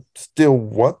kind of still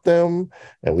want them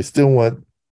and we still want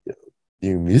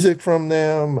new music from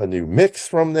them, a new mix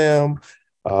from them.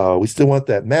 We still want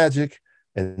that magic.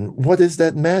 And what is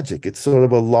that magic? It's sort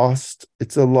of a lost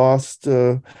it's a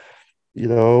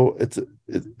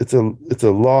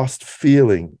lost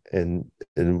feeling. And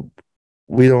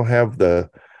we don't have the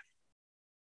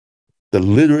the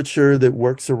literature that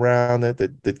works around it,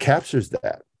 that captures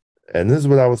that. And this is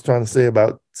what I was trying to say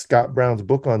about Scott Brown's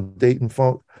book on Dayton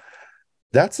funk.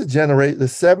 That's a generation, the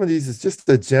 70s is just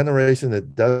a generation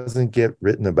that doesn't get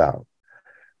written about.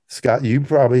 Scott, you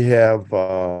probably have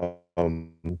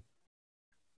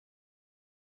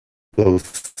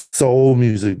those soul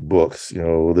music books,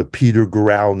 the Peter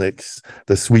Graunicks,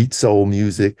 the sweet soul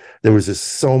music. There was just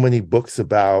so many books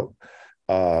about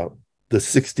the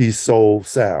 60s soul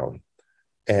sound.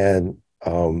 And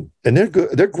they're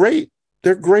good, they're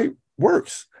great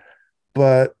works.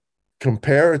 But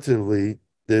comparatively,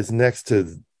 there's next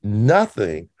to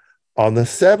nothing on the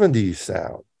 70s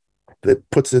sound that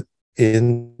puts it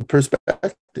in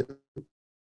perspective.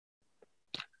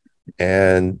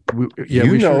 And we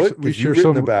share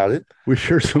written about it. We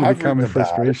share so many common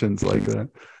frustrations like that.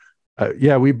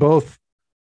 We both,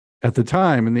 at the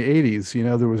time in the 80s,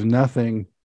 there was nothing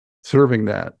serving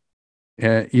that.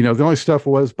 And, the only stuff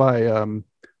was by,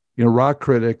 rock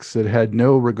critics that had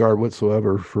no regard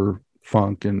whatsoever for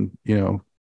funk and,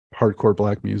 hardcore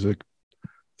black music.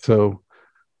 So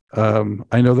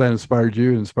I know that inspired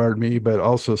you, inspired me, but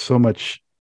also so much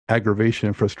aggravation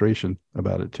and frustration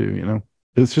about it too,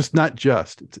 It's just not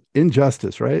just, it's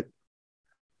injustice, right?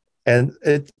 And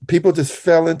people just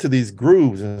fell into these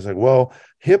grooves, and it's like, well,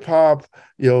 hip hop,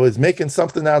 is making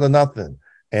something out of nothing.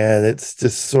 And it's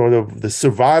just sort of the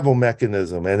survival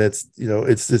mechanism. And it's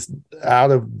just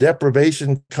out of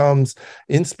deprivation comes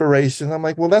inspiration. I'm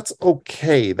like, well, that's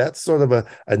okay. That's sort of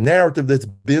a narrative that's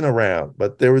been around.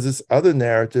 But there was this other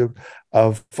narrative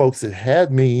of folks that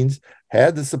had means,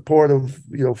 had the support of,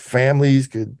 families,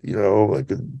 could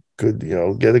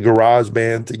get a garage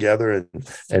band together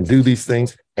and do these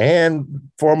things, and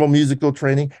formal musical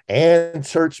training, and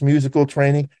church musical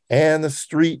training, and the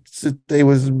streets that they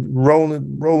was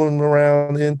rolling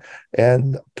around in,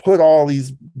 and put all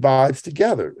these vibes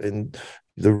together. And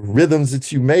the rhythms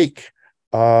that you make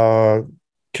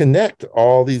connect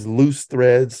all these loose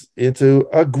threads into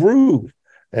a groove.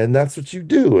 And that's what you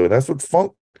do. And that's what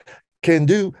funk can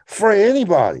do for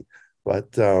anybody.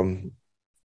 But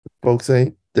folks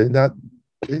they're not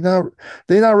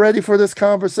ready for this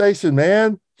conversation,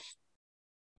 man.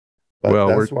 But well,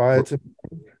 that's why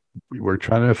we're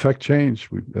trying to affect change.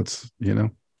 That's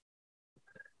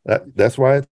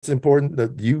why it's important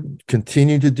that you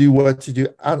continue to do what you do.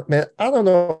 I don't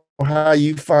know how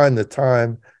you find the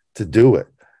time to do it.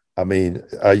 I mean,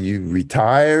 are you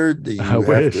retired? I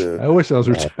wish I was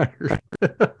retired.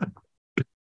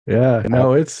 Yeah,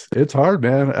 no, it's hard,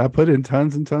 man. I put in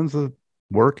tons and tons of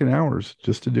work and hours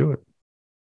just to do it.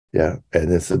 Yeah,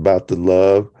 and it's about the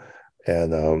love.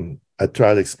 And I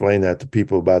try to explain that to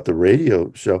people about the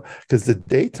radio show, because the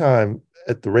daytime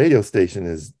at the radio station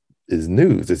is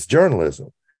news, it's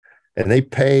journalism, and they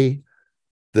pay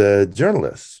the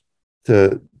journalists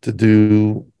to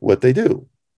do what they do,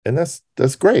 and that's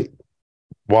great.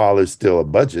 While there's still a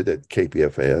budget at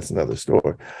KPFA, that's another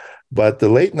story. But the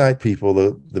late night people,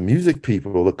 the music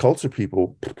people, the culture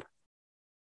people,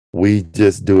 we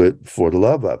just do it for the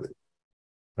love of it,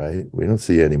 right? We don't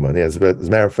see any money. As a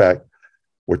matter of fact,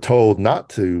 we're told not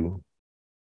to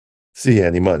see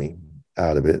any money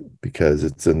out of it because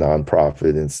it's a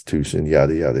nonprofit institution,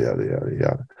 yada, yada, yada, yada,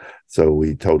 yada. So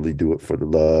we totally do it for the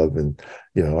love. And,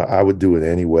 I would do it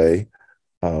anyway.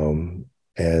 And,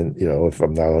 if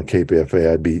I'm not on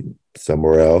KPFA, I'd be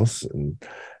somewhere else and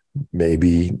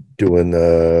maybe doing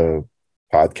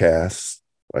podcasts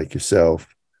like yourself.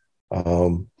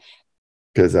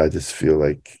 Because I just feel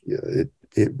like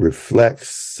it reflects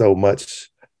so much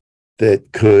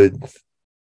that could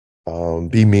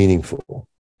be meaningful,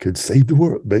 could save the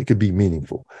world, but it could be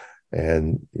meaningful.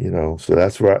 And, so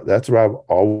that's where I've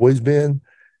always been.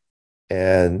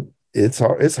 And it's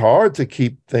hard to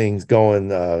keep things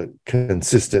going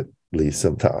consistently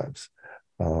sometimes.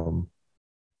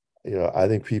 I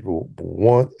think people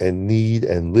want and need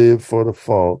and live for the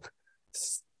funk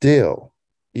still,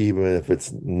 even if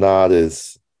it's not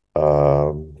as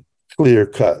clear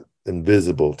cut and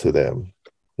visible to them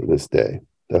to this day.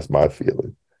 That's my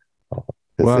feeling.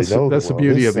 Well, that's the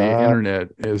beauty of the internet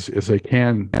is they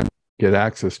can get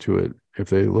access to it if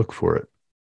they look for it,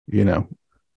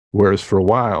 whereas for a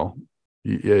while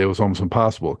it was almost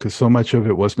impossible because so much of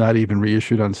it was not even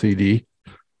reissued on CD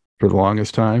for the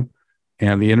longest time,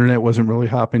 and the internet wasn't really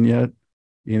hopping yet.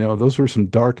 Those were some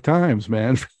dark times,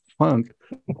 man. Funk.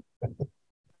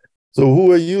 So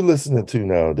who are you listening to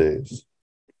nowadays?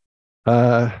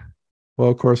 Well,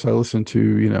 of course I listen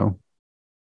to,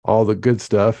 all the good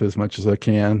stuff as much as I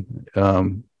can.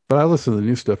 But I listen to the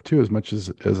new stuff too, as much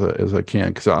as I can,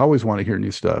 because I always want to hear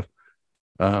new stuff.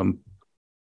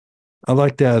 I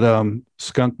like that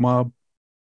Skunk Mob,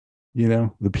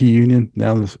 the P Union,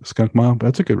 now the Skunk Mob.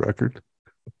 That's a good record.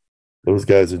 Those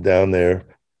guys are down there.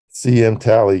 CM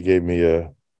Tally gave me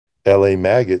a LA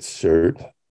Maggots shirt.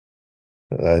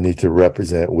 I need to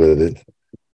represent with it.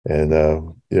 And,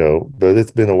 but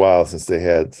it's been a while since they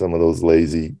had some of those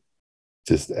lazy,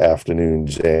 just afternoon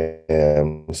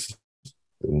jams.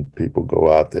 And people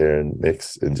go out there and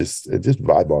mix and just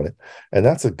vibe on it. And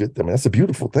that's that's a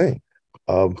beautiful thing.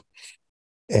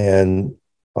 And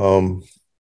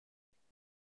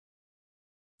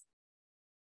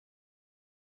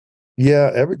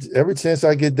yeah, every chance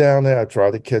I get down there, I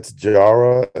try to catch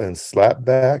Jara and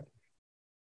Slapback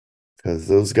because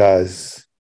those guys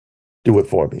do it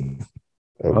for me.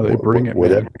 Oh, they bring it,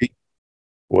 whatever man.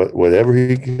 Whatever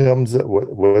he comes up,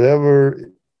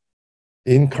 whatever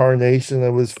incarnation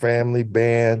of his family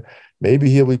band,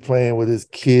 maybe he'll be playing with his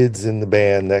kids in the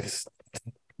band next,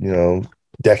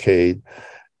 decade,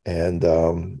 and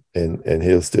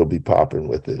he'll still be popping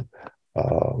with it.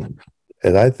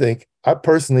 And I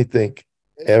personally think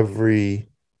every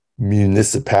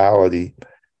municipality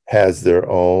has their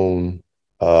own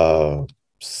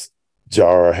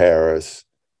Jara Harris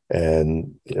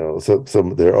and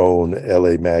some of their own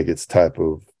LA Maggots type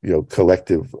of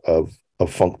collective of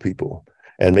funk people.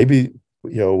 And maybe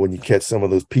when you catch some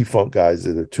of those P-Funk guys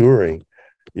that are touring,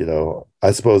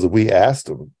 I suppose if we asked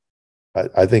them,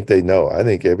 I think they know. I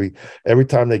think every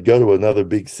time they go to another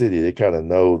big city, they kind of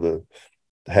know the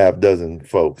half dozen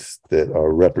folks that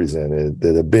are represented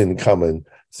that have been coming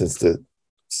since the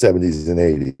 70s and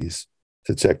 80s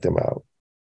to check them out.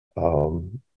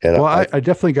 I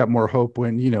definitely got more hope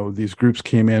when, these groups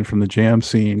came in from the jam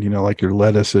scene, like your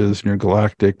Lettuces and your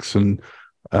Galactics and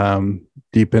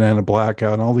Deep Banana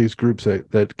Blackout and all these groups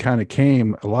that kind of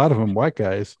came, a lot of them white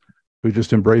guys who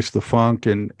just embraced the funk.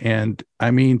 And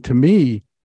I mean, to me,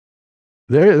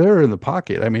 they're in the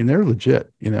pocket. I mean, they're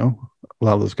legit, a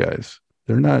lot of those guys.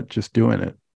 They're not just doing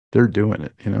it. They're doing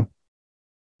it,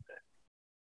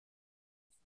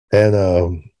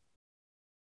 And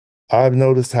I've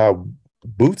noticed how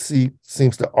Bootsy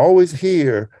seems to always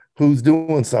hear who's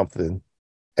doing something.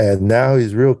 And now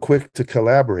he's real quick to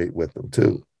collaborate with them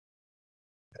too.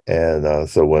 And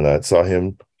so when I saw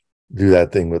him do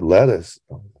that thing with Lettuce,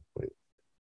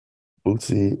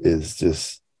 Bootsy is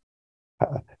just,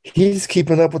 he's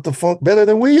keeping up with the funk better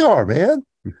than we are, man.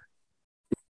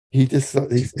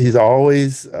 He's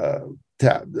always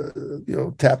tapped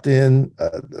in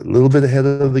a little bit ahead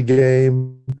of the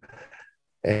game.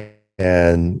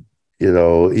 And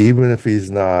even if he's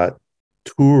not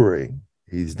touring,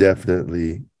 he's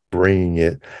definitely bringing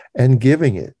it and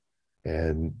giving it.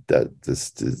 And that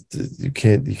just you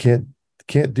can't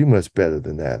do much better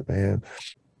than that, man.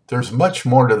 There's much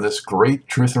more to this great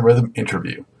Truth and Rhythm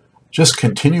interview. Just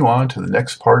continue on to the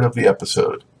next part of the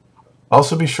episode.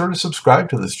 Also, be sure to subscribe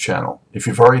to this channel. If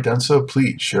you've already done so,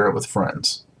 please share it with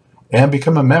friends. And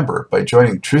become a member by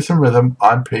joining Truth and Rhythm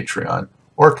on Patreon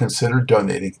or consider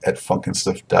donating at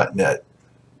funkinstuff.net.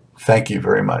 Thank you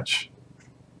very much.